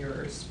in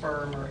your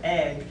sperm or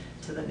egg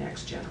to the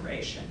next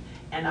generation.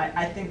 And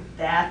I think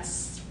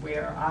that's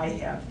where I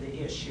have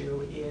the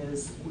issue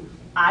is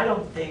I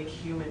don't think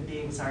human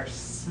beings are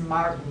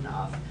smart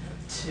enough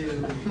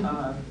to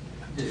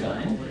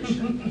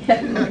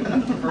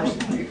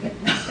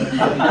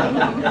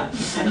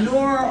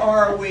Nor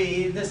are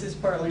we, this is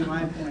partly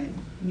my point,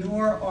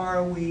 nor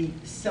are we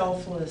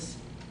selfless,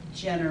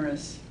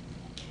 generous,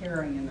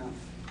 caring enough.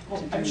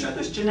 Well, I'm sure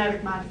there's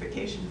genetic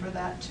modification for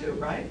that too,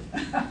 right?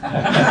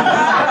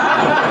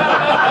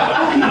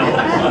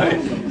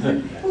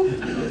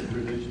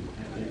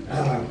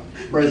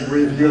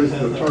 We've used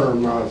the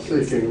term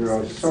seeking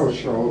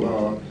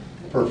social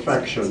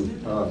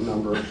perfection a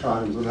number of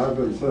times, and I've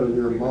been sitting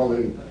here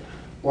mulling,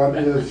 what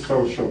is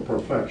social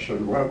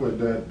perfection? What would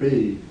that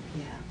be?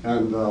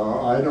 And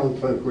I don't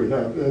think we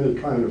have any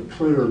kind of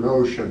clear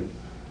notion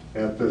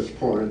at this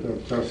point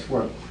of just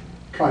what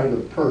kind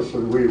of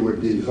person we would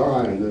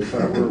design if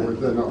that were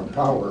within our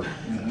power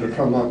to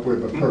come up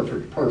with a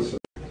perfect person.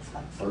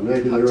 Or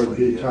maybe there would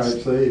be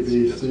types A,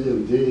 B, C,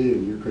 and D,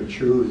 and you could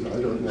choose,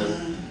 I don't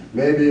know.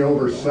 Maybe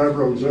over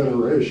several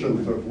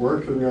generations of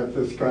working at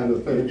this kind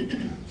of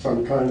thing,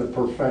 some kind of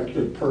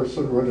perfected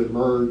person would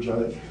emerge.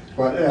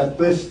 But at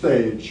this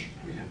stage,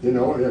 you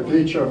know, if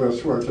each of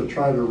us were to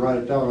try to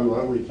write down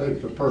what we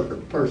think the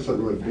perfect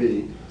person would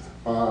be,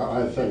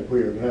 I think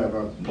we would have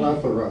a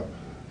plethora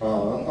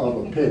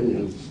of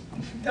opinions.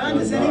 Don,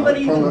 does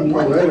anybody even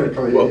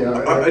politically?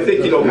 Well, I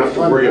think you don't have to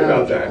worry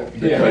about that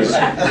because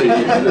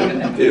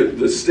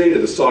the state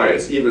of the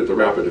science, even at the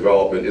rapid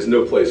development, is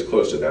no place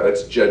close to that.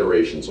 It's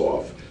generations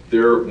off.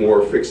 They're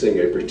more fixing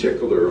a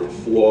particular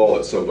flaw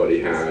that somebody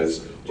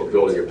has or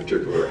building a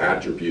particular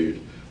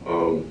attribute.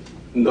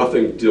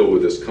 Nothing to deal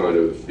with this kind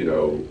of,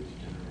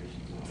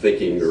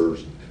 thinking or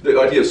the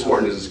idea of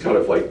smartness is kind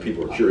of like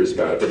people are curious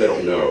about it, but they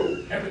don't know.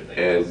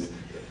 And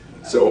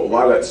so a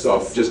lot of that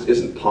stuff just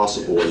isn't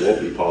possible and won't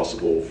be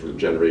possible for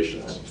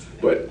generations.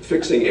 But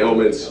fixing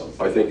ailments,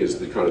 I think, is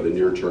the kind of the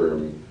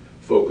near-term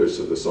focus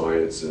of the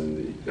science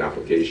and the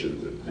application.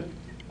 The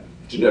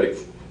genetic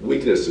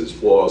weaknesses,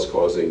 flaws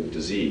causing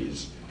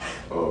disease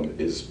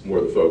is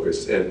more the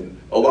focus. And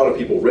a lot of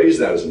people raise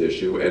that as an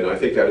issue, and I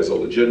think that is a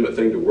legitimate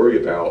thing to worry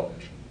about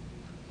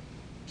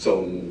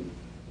some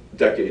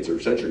decades or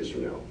centuries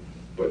from now.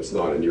 But it's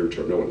not a near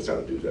term. No one knows how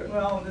to do that.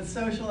 Well, the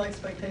social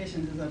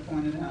expectations, as I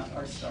pointed out,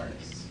 are starting.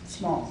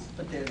 Small,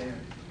 but they're there.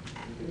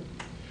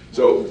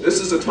 So this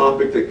is a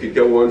topic that could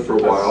go on for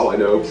a while. I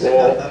know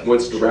Paul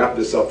wants to wrap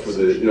this up for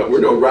the,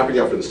 we're wrapping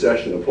up for the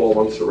session, and Paul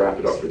wants to wrap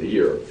it up for the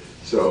year.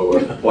 So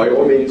by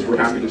all means, we're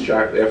happy to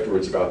chat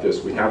afterwards about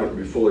this. We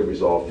haven't fully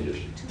resolved the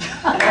issue.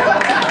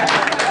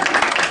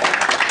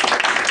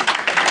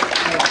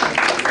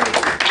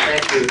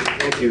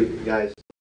 Thank you, guys.